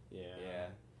spoilers. Yeah.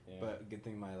 But good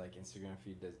thing my like Instagram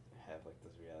feed does have like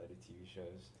those reality TV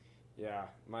shows. Yeah,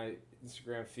 my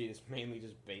Instagram feed is mainly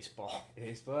just baseball.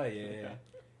 Baseball, yeah.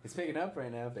 It's picking up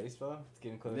right now. Baseball. It's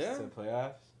getting close to the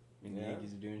playoffs. I mean, the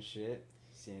Yankees are doing shit.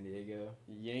 San Diego.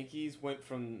 Yankees went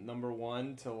from number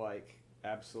 1 to like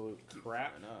absolute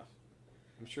crap. Enough.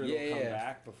 I'm sure they'll come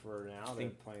back before now. They're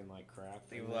playing like crap.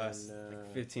 They've lost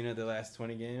like 15 of the last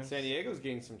 20 games. San Diego's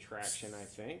getting some traction, I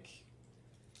think.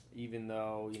 Even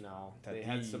though, they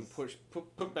had some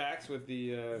putbacks with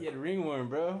the... he had ringworm,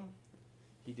 bro.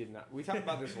 He did not. We talked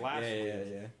about this last week.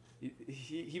 Yeah.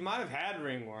 He might have had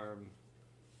ringworm,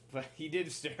 but he did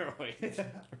steroids,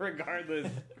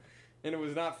 regardless. And it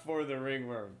was not for the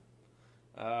ringworm.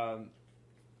 Now,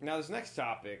 this next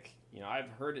topic, I've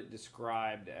heard it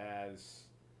described as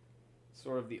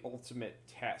sort of the ultimate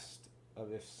test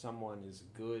of if someone is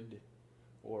good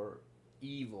or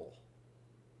evil.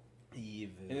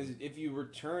 And if you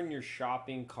return your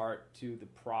shopping cart to the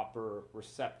proper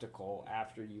receptacle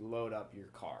after you load up your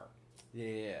car.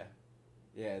 Yeah,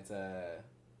 it's a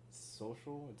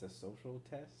social test.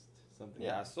 Something.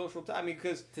 Yeah, social test. I mean,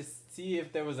 because to see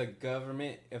if there wasn't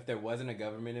a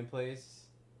government in place,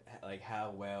 like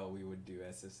how well we would do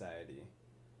as society.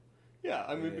 Yeah,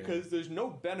 I mean, because there's no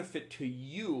benefit to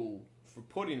you for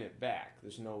putting it back.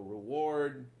 There's no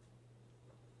reward.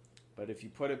 But if you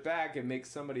put it back, it makes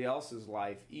somebody else's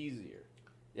life easier.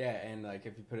 Yeah, and like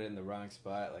if you put it in the wrong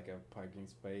spot, like a parking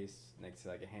space next to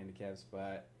like a handicapped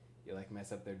spot, you like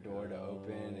mess up their door to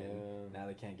open, and now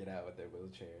they can't get out with their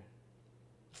wheelchair.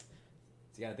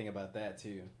 So you gotta think about that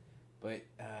too. But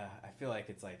I feel like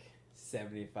it's like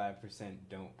 75%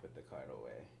 don't put the card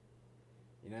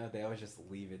away. They always just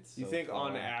leave it. You think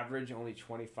on average only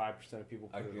 25% of people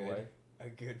put it away? Are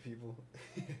good people.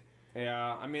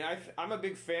 Yeah, I mean, I'm a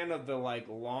big fan of the like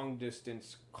long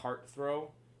distance cart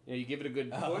throw. You give it a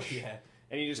good push,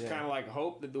 and you just kind of like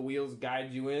hope that the wheels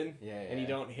guide you in, and you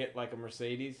don't hit like a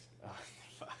Mercedes.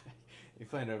 Oh, you're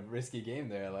playing a risky game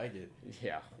there. I like it.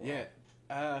 Yeah. Yeah.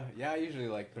 I usually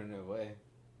like putting it away.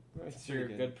 So you're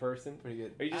a good person. Pretty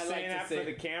good. Are you just saying that for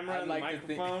the camera and the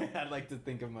microphone? I'd like to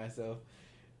think of myself.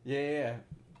 Yeah.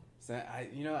 So I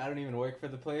don't even work for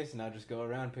the place, and I'll just go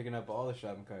around picking up all the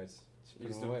shopping carts. You're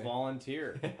just a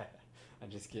volunteer. I'm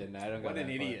just kidding. I don't go. What an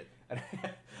idiot!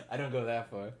 I don't go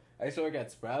that far. I used to work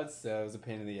at Sprouts, so it was a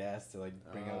pain in the ass to like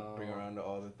bring around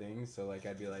all the things. So like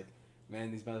I'd be like,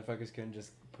 man, these motherfuckers couldn't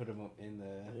just put them in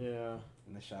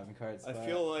the shopping cart spot. I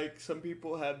feel like some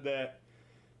people have that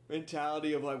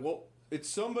mentality of like, well, it's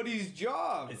somebody's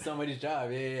job. It's somebody's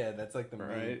job. Yeah. That's like the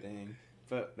main thing.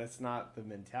 But that's not the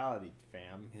mentality,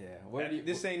 fam. Yeah.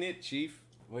 This ain't it, Chief.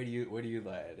 Where do you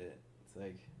lie at it? It's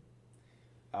like,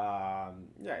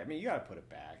 yeah. I mean, you gotta put it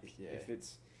back. Yeah.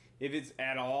 If it's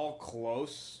at all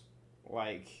close,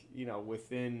 like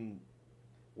within.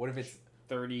 What if it's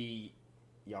 30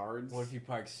 yards? What if you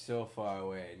park so far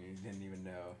away and you didn't even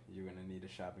know you were gonna need a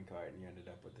shopping cart, and you ended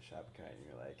up with the shopping cart, and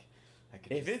you're like, I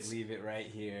could just leave it right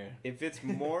here. If it's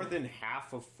more than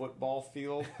half a football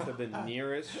field to the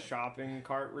nearest shopping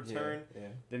cart return,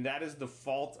 then that is the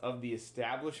fault of the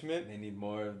establishment. They need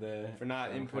more of for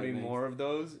not inputting more of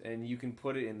those, and you can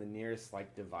put it in the nearest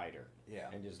like divider. Yeah.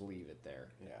 And just leave it there.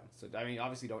 Yeah. So I mean,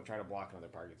 obviously, don't try to block another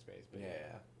parking space. But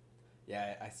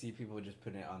yeah. I see people just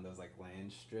putting it on those like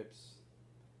land strips.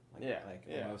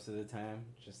 Most of the time,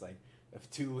 just like if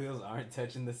two wheels aren't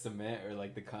touching the cement or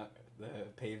like the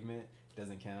pavement,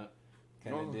 doesn't count,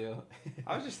 kind of deal.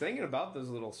 I was just thinking about those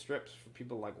little strips for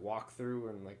people to like walk through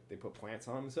and like they put plants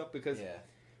on them and stuff because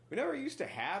we never used to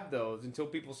have those until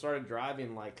people started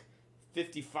driving like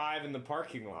 55 in the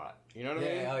parking lot. You know what I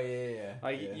mean? Oh yeah.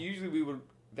 Like usually we would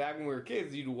back when we were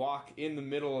kids, you'd walk in the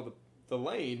middle of the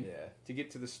lane to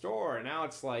get to the store, and now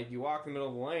it's like you walk in the middle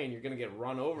of the lane, you're gonna get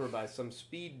run over by some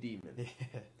speed demon. Yeah.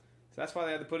 So that's why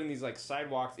they had to put in these like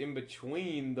sidewalks in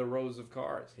between the rows of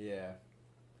cars. Yeah.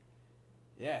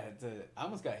 Yeah, I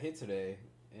almost got hit today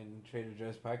in Trader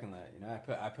Joe's parking lot.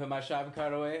 I put my shopping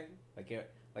cart away,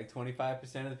 like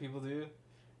 25% of the people do.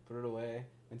 Put it away,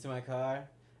 went to my car,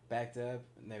 backed up,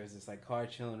 and there was this like car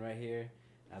chilling right here.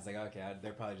 And I was like, okay,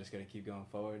 they're probably just gonna keep going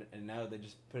forward. And now they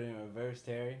just put it in reverse,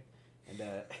 Terry. And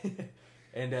they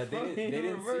didn't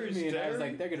see me, and I was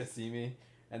like, they're gonna see me.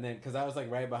 And then, cause I was like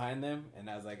right behind them, and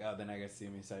I was like, oh, they're not gonna see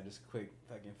me. So I just quick,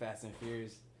 fucking Fast and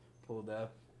Furious, pulled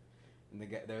up. And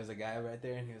there was a guy right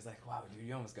there, and he was like, "Wow, dude,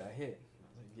 you almost got hit." I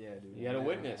was like, "Yeah, dude." You had a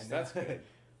witness. That's good.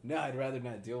 No, I'd rather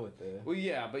not deal with the. Well,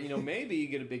 yeah, but maybe you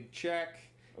get a big check,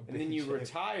 and then you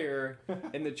retire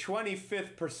in the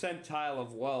 25th percentile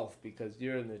of wealth because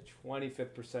you're in the 25th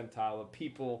percentile of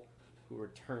people who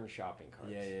return shopping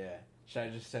carts. Yeah. Should I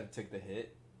just have took the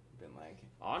hit? Been like.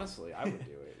 Honestly, I would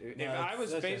do it. If I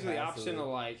was basically the option of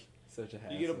like, such a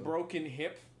hassle. You get a broken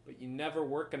hip, but you never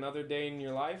work another day in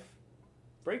your life.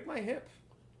 Break my hip.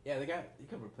 Yeah, you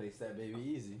can replace that baby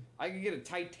easy. I could get a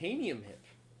titanium hip.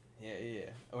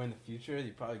 Yeah. Or in the future,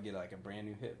 you probably get like a brand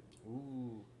new hip.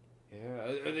 Ooh.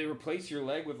 Yeah. Or they replace your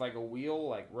leg with like a wheel,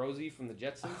 like Rosie from the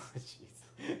Jetsons. Oh, jeez.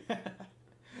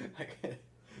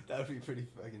 That would be pretty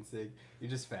fucking sick.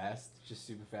 You're just fast, just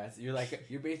super fast. You're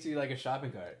basically like a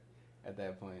shopping cart at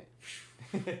that point.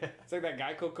 It's like that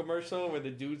Geico commercial where the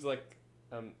dude's like.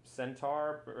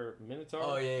 Centaur or Minotaur.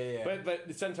 Oh yeah. But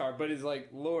the Centaur, but his like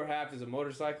lower half is a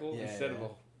motorcycle instead of a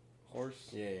horse.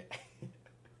 Yeah.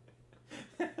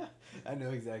 I know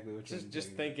exactly what you're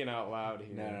just thinking out loud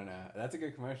here. No. That's a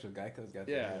good commercial. Geico's got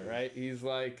that. Yeah, right. He's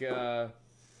like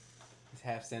he's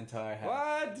half centaur.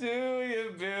 Why do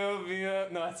you build me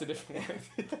up? No, that's a different one.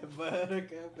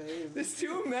 Buttercup, baby. There's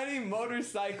too many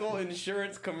motorcycle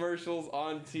insurance commercials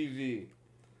on TV.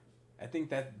 I think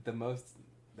that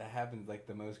happens like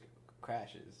the most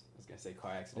crashes. I was gonna say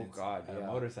car accidents. Oh God, yeah.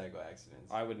 Motorcycle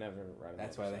accidents. I would never ride a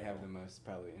That's motorcycle. why they have the most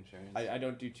probably insurance. I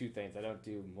don't do two things. I don't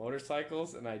do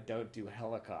motorcycles and I don't do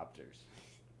helicopters.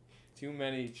 Too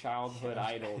many childhood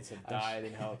idols have died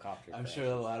in helicopter crashes. I'm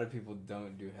sure a lot of people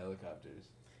don't do helicopters.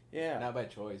 Yeah. Not by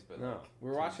choice, but no. We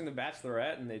were watching The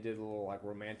Bachelorette and they did a little like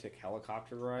romantic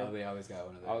helicopter ride. Oh, they always got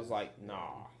one of those. I was like,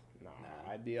 nah.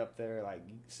 I'd be up there like,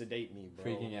 sedate me, bro.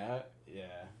 Freaking out? Yeah.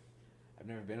 I've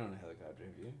never been on a helicopter,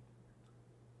 have you?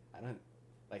 I don't...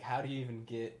 Like, how do you even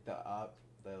get the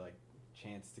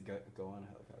chance to go on a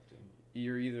helicopter?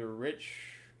 You're either rich,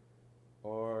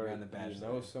 or you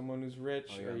know someone who's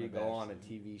rich, or you go on a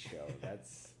TV show.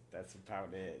 That's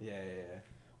about it. Yeah.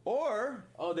 Or...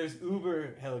 Oh, there's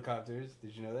Uber helicopters.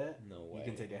 Did you know that? No way. You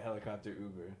can take a helicopter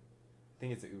Uber. I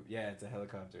think it's a Uber. Yeah, it's a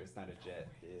helicopter. It's not a jet.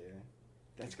 Yeah.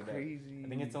 That's crazy. I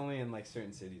think it's only in like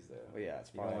certain cities though. Well, yeah, it's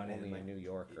probably only in New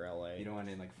York or LA. You don't want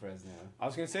it in like Fresno. I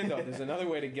was gonna say though, there's another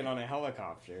way to get on a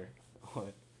helicopter.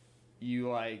 What?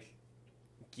 You like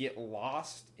get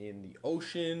lost in the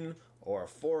ocean or a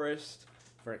forest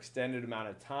for an extended amount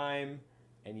of time,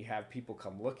 and you have people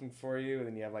come looking for you, and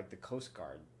then you have like the Coast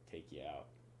Guard take you out.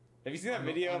 Have you seen that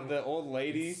video of the old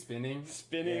lady spinning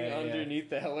underneath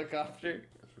the helicopter?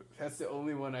 That's the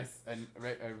only one I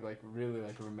like really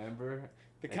like remember.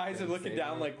 The guys are looking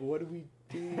down like, what do we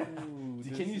do?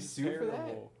 Can you sue for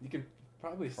that? You can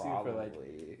probably sue for like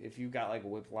if you got like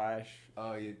whiplash.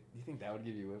 Oh, you think that would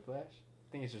give you whiplash?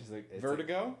 I think it's just like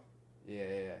vertigo.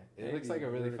 Yeah. It looks like a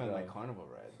really fun like carnival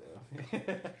ride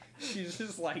though. She's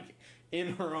just like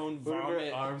in her own vomit.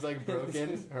 Her arm's like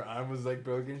broken. Her arm was like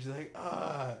broken. She's like,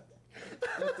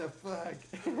 what the fuck?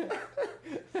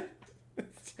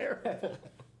 It's terrible.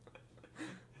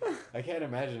 I can't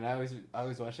imagine. I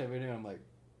always watch that video and I'm like,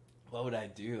 what would I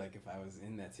do like if I was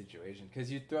in that situation? Because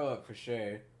you'd throw up for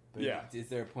sure. But is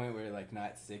there a point where you're like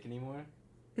not sick anymore?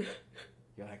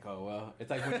 You're like, oh well. It's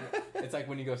like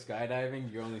when you go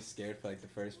skydiving, you're only scared for like the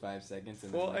first 5 seconds,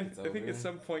 and then I think at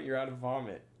some point you're out of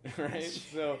vomit, right?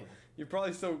 So you're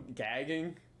probably still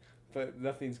gagging, but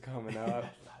nothing's coming up.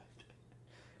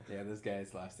 Yeah, those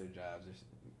guys lost their jobs.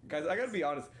 Guys, I gotta be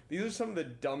honest. These are some of the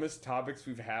dumbest topics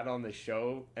we've had on the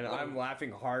show, and I'm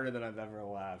laughing harder than I've ever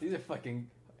laughed. These are fucking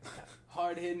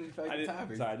hard-hitting fucking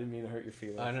topics. Sorry, I didn't mean to hurt your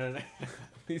feelings.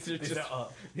 No.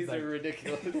 These are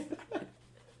ridiculous.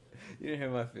 You didn't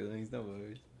hurt my feelings, no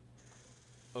worries.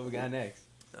 What we got next?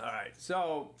 Alright,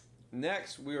 so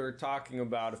next we were talking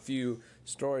about a few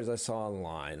stories I saw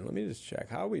online. Let me just check.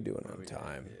 How are we doing on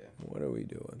time? What are we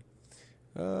doing?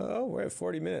 We're at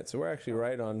 40 minutes, so we're actually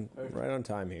right on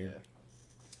time here. Yeah.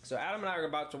 So Adam and I are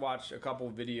about to watch a couple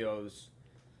of videos.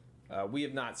 We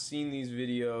have not seen these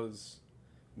videos.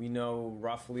 We know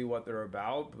roughly what they're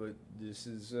about, but this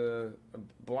is a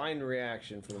blind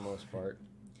reaction for the most part.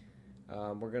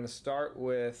 We're going to start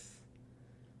with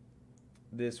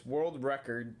this world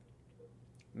record.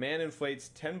 Man inflates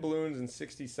 10 balloons in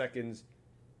 60 seconds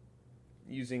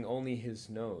using only his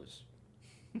nose.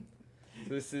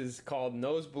 This is called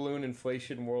Nose Balloon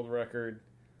Inflation World Record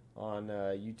on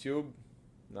YouTube.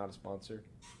 Not a sponsor.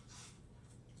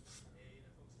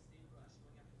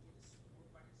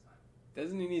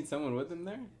 Doesn't he need someone with him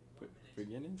there? For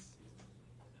Guinness?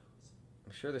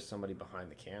 I'm sure there's somebody behind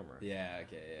the camera. Yeah,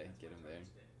 okay, yeah. Get him there.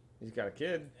 He's got a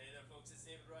kid.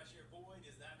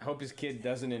 I hope his kid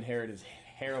doesn't inherit his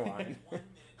hairline.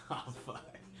 Oh,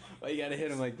 fuck. Why you gotta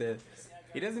hit him like that?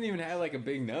 He doesn't even have like a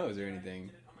big nose or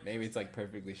anything. Maybe it's like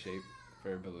perfectly shaped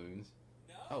for balloons.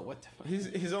 Oh, what the fuck?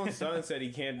 His own son said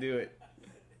he can't do it.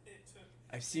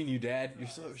 I've seen you, Dad. You're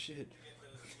so shit.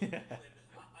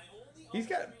 He's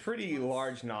got pretty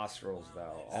large nostrils,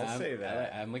 though. I'll say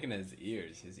that. I'm looking at his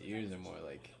ears. His ears are more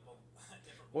like...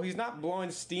 Well, he's not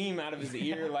blowing steam out of his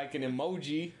ear like an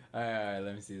emoji. All right,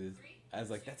 let me see this. I was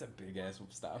like, that's a big-ass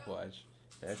stopwatch.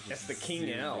 That's the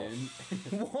King L.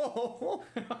 Whoa.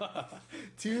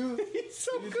 He's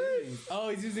so good. Things. Oh,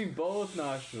 he's using both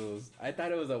nostrils. I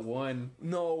thought it was a one.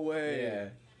 No way. Yeah.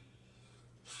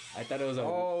 I thought it was a...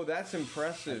 Oh, that's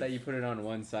impressive. I thought you put it on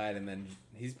one side and then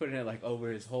he's putting it like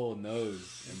over his whole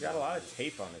nose. He's got a lot of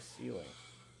tape on his ceiling.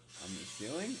 On the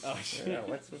ceiling? Oh, shit. Yeah,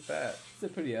 what's with that? It's a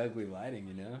pretty ugly lighting,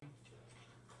 you know?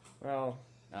 Well...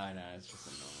 Oh, no, it's just a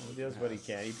normal... He does what he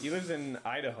can. He lives in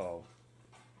Idaho.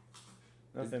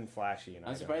 Nothing flashy in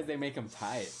Idaho. I'm surprised they make him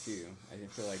tie it, too. I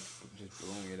feel like just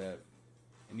blowing it up.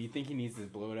 And you think he needs to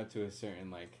blow it up to a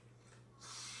certain, like...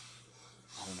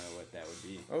 I don't know what that would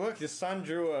be. Oh, look, his son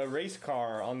drew a race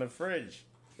car on the fridge.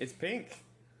 It's pink.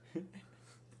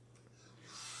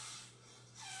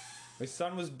 His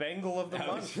son was Bengal of the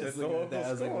month. I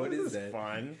was like, what is that?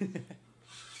 Fun.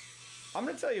 I'm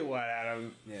going to tell you what,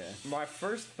 Adam. Yeah. My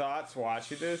first thoughts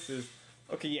watching this is,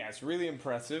 okay, yeah, it's really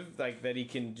impressive, like, that he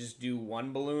can just do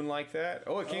one balloon like that.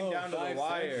 Oh, it came down to the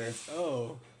wire.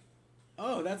 Seconds.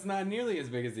 Oh, that's not nearly as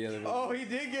big as the other one. Oh, he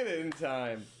did get it in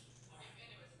time.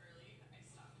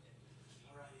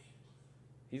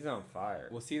 He's on fire.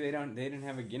 Well, see, they didn't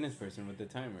have a Guinness person with the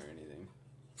timer or anything.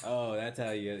 Oh, that's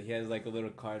how he has like a little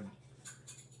card.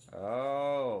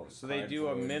 Oh, so they do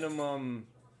a minimum.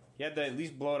 He had to at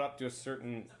least blow it up to a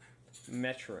certain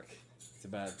metric. It's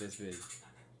about this big.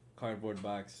 Cardboard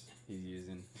box he's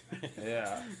using.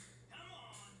 Yeah.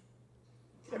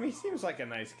 I mean, he seems like a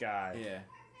nice guy. Yeah.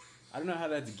 I don't know how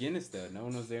that's Guinness though. No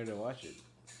one was there to watch it.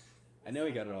 I know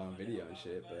he got it all on video and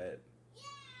shit, but.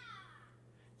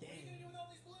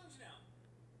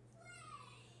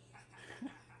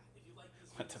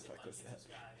 What the fuck was that?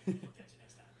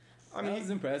 I mean, that was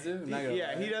impressive.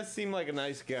 He does seem like a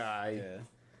nice guy.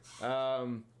 Yeah.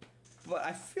 But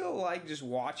I feel like just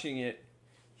watching it,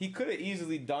 he could have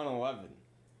easily done 11.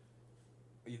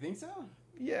 You think so?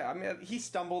 Yeah, I mean, he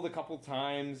stumbled a couple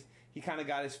times. He kind of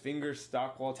got his finger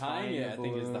stuck while tying Yeah, the I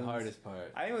think is the balloons. hardest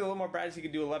part. I think with a little more practice, he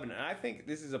could do 11. And I think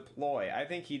this is a ploy. I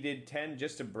think he did 10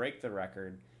 just to break the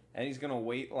record. And he's going to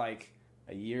wait like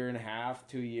a year and a half,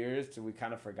 2 years till we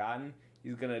kind of forgotten.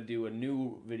 He's going to do a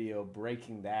new video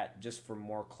breaking that just for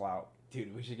more clout.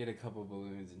 Dude, we should get a couple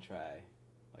balloons and try.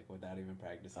 Like, without even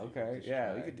practicing. Okay,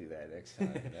 yeah, we could do that next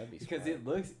time. That'd be Because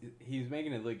smart. he's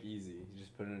making it look easy. He's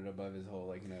just putting it above his whole,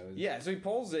 like, nose. Yeah, so he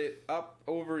pulls it up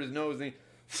over his nose and he...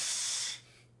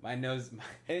 My nose...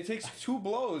 And it takes 2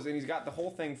 blows, and he's got the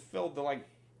whole thing filled to, like,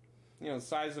 you know, the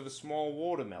size of a small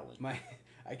watermelon.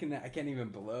 I can't even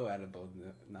blow out of both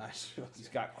nostrils. He's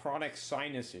got chronic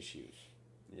sinus issues.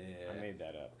 Yeah. I made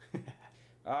that up.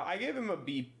 I gave him a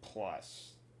B+. I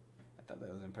thought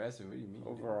that was impressive. What do you mean?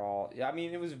 Overall. Yeah, I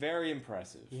mean, it was very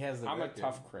impressive. He has the I'm record. a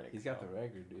tough critic. He's got the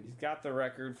record, dude. He's got the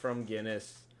record from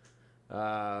Guinness.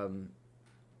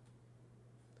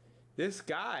 This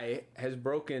guy has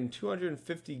broken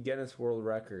 250 Guinness World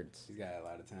Records. He's got a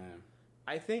lot of time.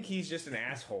 I think he's just an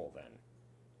asshole then.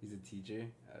 He's a teacher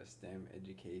of STEM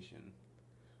education.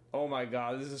 Oh my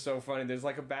god, this is so funny. There's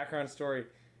like a background story.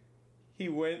 He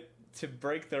went to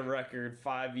break the record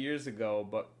 5 years ago,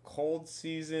 but cold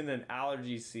season and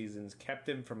allergy seasons kept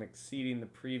him from exceeding the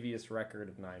previous record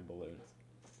of 9 balloons.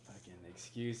 Fucking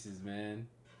excuses, man.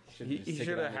 He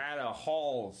should have had a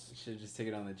Halls. Should just take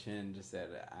it on the chin. Just said,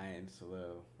 "I am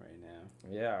slow right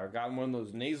now." Yeah, or got one of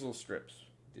those nasal strips.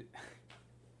 Dude,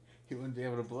 he wouldn't be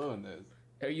able to blow in those.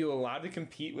 Are you allowed to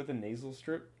compete with a nasal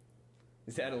strip?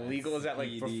 Is that illegal? Is that like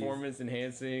PEDs. performance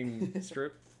enhancing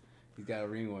strip? He's got a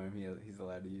ringworm. He's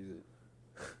allowed to use it.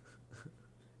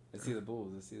 Let's see the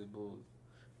Bulls.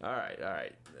 All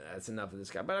right. That's enough of this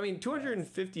guy. But I mean,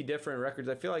 250 different records.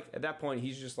 I feel like at that point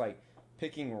he's just like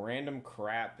picking random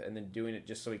crap and then doing it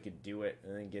just so he could do it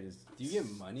and then get his. Do you get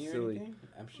money or silly... anything?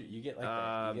 I'm sure you get like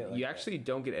that. You actually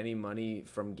don't get any money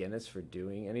from Guinness for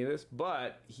doing any of this,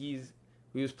 but he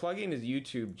was plugging his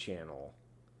YouTube channel.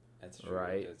 That's true.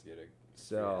 Right. He does get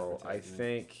So I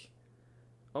think.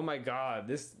 Oh my god,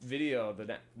 this video,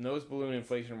 the nose balloon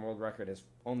inflation world record, has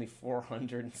only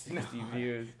 460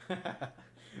 views.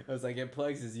 I was like, it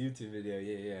plugs his YouTube video.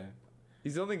 Yeah.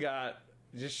 He's only got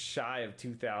just shy of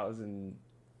 2,000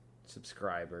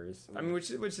 subscribers. I mean,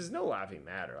 which is no laughing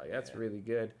matter. Like, that's really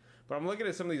good. But I'm looking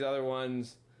at some of these other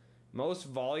ones.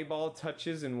 Most volleyball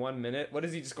touches in 1 minute. What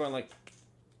is he just going like?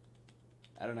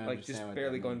 I don't know. Like just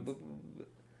barely going.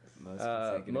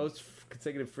 Most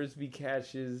consecutive frisbee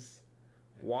catches.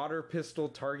 Water pistol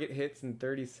target hits in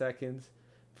 30 seconds.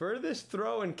 Furthest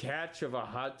throw and catch of a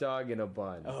hot dog in a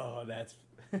bun. Oh, that's...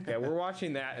 Okay, we're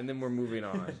watching that and then we're moving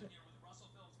on.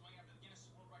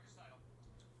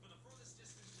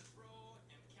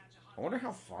 I wonder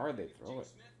how far they throw it.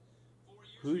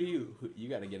 You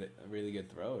got to get a really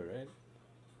good thrower, right?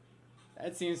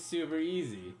 That seems super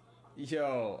easy.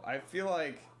 Yo, I feel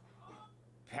like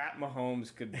Pat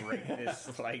Mahomes could break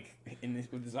this like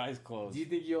with his eyes closed. Do you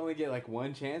think you only get like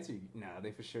one chance? Or no,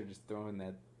 they for sure just throwing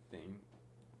that thing.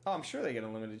 Oh, I'm sure they get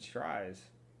unlimited tries.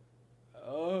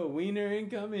 Oh, wiener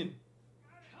incoming.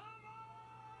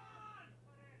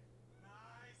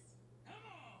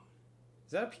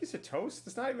 Is that a piece of toast?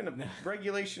 It's not even a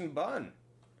regulation bun.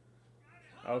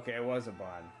 Okay, it was a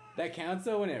bun. That counts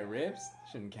though when it rips?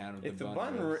 Shouldn't count if the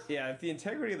bun rips. If the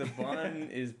integrity of the bun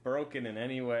is broken in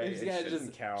any way, it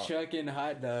shouldn't count. Chucking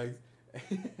hot dogs.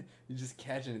 You're just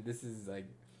catching it. This is like...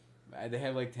 They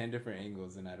have like 10 different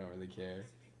angles and I don't really care.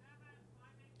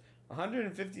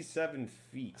 157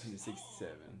 feet.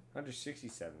 167.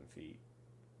 167 feet.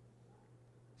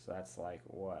 So that's like,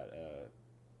 what,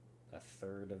 a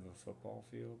third of a football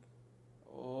field?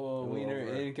 Oh, wiener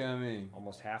incoming.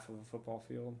 Almost half of a football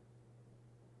field.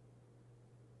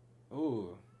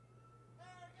 Ooh.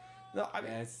 No, I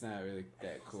mean... That's not really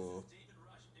that cool.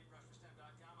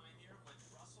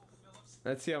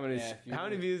 Let's see how many... how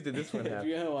many views did this one have?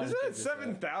 This had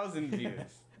 7,000 views.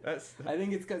 I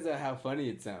think it's because of how funny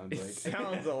it sounds. It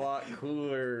sounds a lot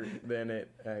cooler than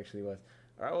it actually was.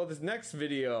 All right, well, this next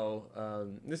video,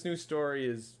 this new story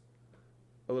is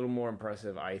a little more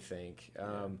impressive, I think.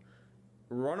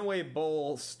 Runaway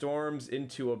bull storms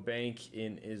into a bank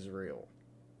in Israel.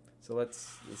 So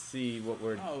let's see what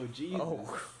we're... Oh, Jesus. Oh,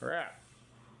 crap.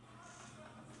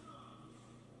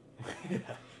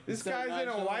 This guy's in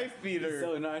a wife beater. He's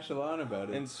so nonchalant about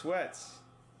it. And sweats.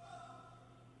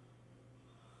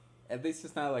 At least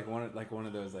it's not like one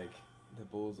of those like the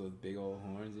bulls with big old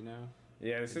horns, you know?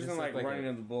 Yeah, this isn't like running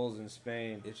of the bulls in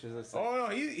Spain. It just looks like... Oh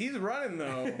no, he's running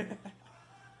though.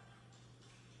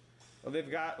 Well, they've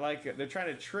got they're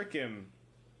trying to trick him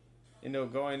into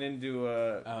going into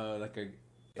a... Oh,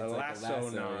 A lasso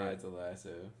knot. Yeah, it's a lasso.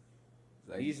 It's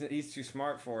like, He's too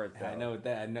smart for it, though. I know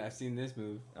that. I've seen this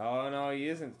move. Oh, no, he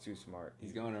isn't too smart.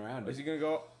 He's going around Is it. he going to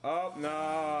go? Oh, no.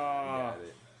 Got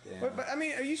it. Damn. But, I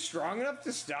mean, are you strong enough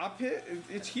to stop it?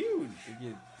 It's huge.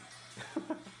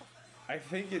 I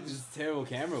think it's just terrible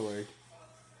camera work.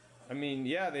 I mean,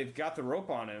 yeah, they've got the rope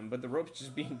on him, but the rope's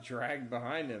just being dragged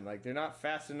behind him. Like, they're not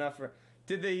fast enough for...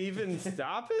 Did they even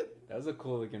stop it? That was a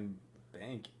cool looking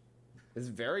bank. It's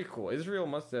very cool. Israel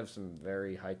must have some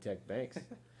very high-tech banks.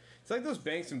 It's like those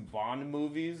banks in Bond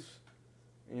movies,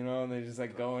 you know, and they just,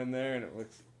 like, go in there and it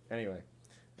looks... Anyway.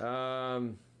 That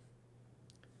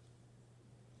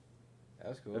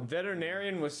was cool. A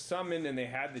veterinarian was summoned and they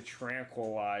had to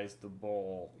tranquilize the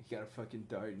bull. You got a fucking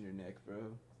dart in your neck,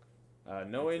 bro.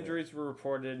 No injuries were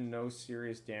reported and no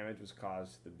serious damage was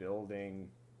caused to the building.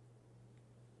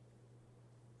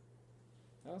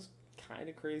 That was kind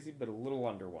of crazy, but a little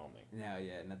underwhelming. No,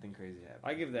 yeah, nothing crazy happened.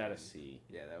 I give that a C.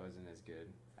 Yeah, that wasn't as good.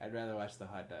 I'd rather watch the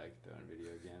hot dog throwing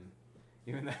video again.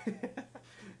 Even though...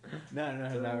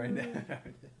 no, not right now.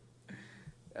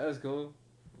 That was cool.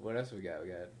 What else we got?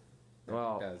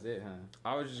 Well, that was it, huh?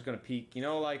 I was just going to peek. You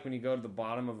know, like when you go to the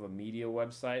bottom of a media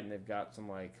website and they've got some,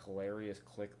 like, hilarious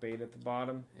clickbait at the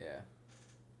bottom? Yeah.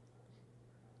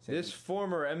 This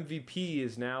former MVP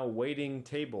is now waiting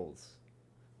tables.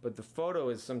 But the photo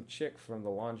is some chick from the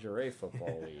Lingerie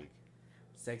Football League.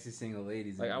 Sexy single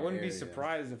ladies. Like, I wouldn't be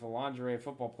surprised if a lingerie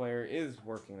football player is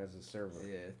working as a server.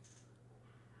 Yeah.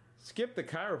 Skip the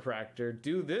chiropractor.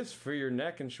 Do this for your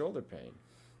neck and shoulder pain.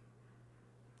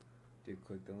 Dude,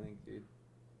 click the link, dude.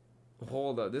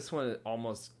 Hold up. This one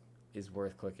almost is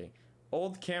worth clicking.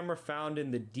 Old camera found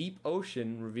in the deep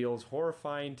ocean reveals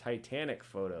horrifying Titanic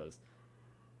photos.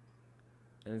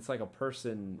 And it's like a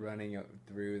person... running up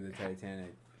through the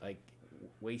Titanic. Like,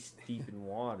 waist deep in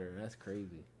water. That's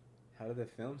crazy. How did the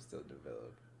film still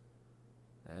develop?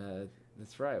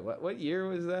 That's right. What year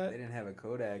was that? They didn't have a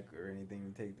Kodak or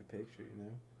anything to take the picture, you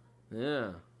know?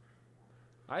 Yeah.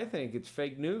 I think it's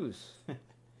fake news.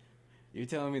 You're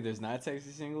telling me there's not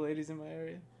sexy single ladies in my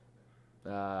area?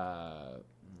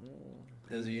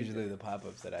 Those are usually the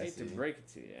pop-ups that I see. hate to break it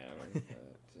to you,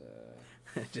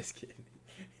 but, just kidding.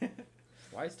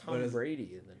 why is Tom Brady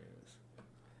in the news?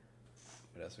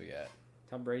 What else we got?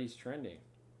 Tom Brady's trending.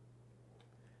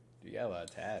 You got a lot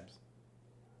of tabs.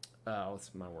 Oh,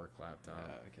 it's my work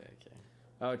laptop. Okay.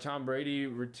 Oh, Tom Brady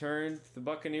returned to the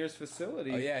Buccaneers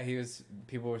facility. Oh yeah,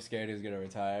 people were scared he was gonna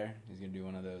retire. He's gonna do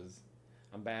one of those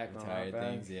I'm back. retired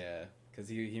things. Yeah, because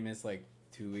he missed like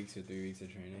 2 weeks or 3 weeks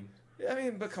of training. Yeah, I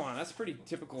mean, but come on, that's pretty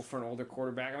typical for an older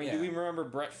quarterback. I mean, Yeah. do we remember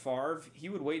Brett Favre? He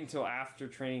would wait until after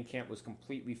training camp was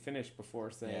completely finished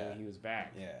before saying he was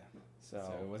back. Yeah, so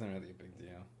it wasn't really a big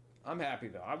deal. I'm happy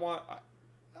though. I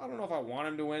don't know if I want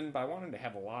him to win, but I want him to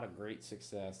have a lot of great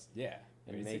success. Yeah,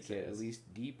 and make it at least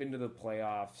deep into the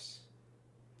playoffs.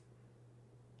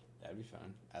 That'd be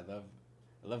fun. I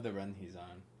love the run he's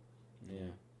on. Yeah.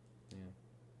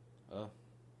 Well,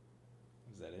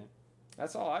 is that it?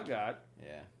 That's all I got.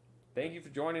 Yeah. Thank you for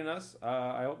joining us.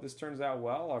 I hope this turns out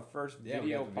well. Our first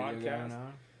video podcast.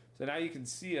 So now you can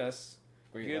see us.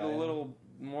 Get a little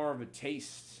more of a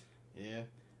taste. Yeah.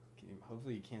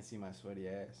 Hopefully you can't see my sweaty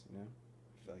ass, you know?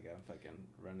 I feel like I'm fucking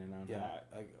running on. Yeah,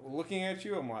 like, looking at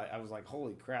you, I was like,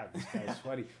 holy crap, this guy's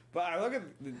sweaty. But I look at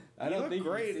you look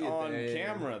great on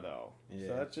camera though. Yeah.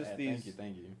 So that's just these.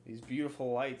 Thank you. These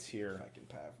beautiful lights here. Fucking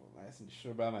powerful. I should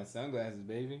have brought my sunglasses,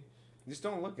 baby. Just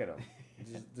don't look at them.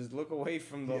 just look away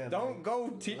from the. Don't go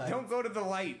to the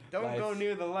light. Don't go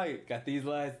near the light. Got these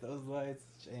lights, those lights.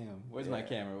 Damn. Where's my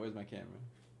camera? There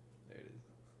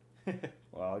it is.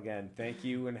 Well, again, thank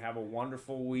you and have a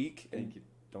wonderful week. Thank you.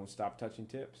 Don't stop touching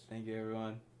tips. Thank you,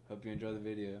 everyone. Hope you enjoy the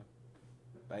video.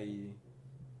 Bye.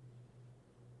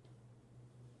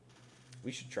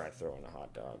 We should try throwing a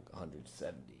hot dog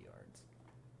 170.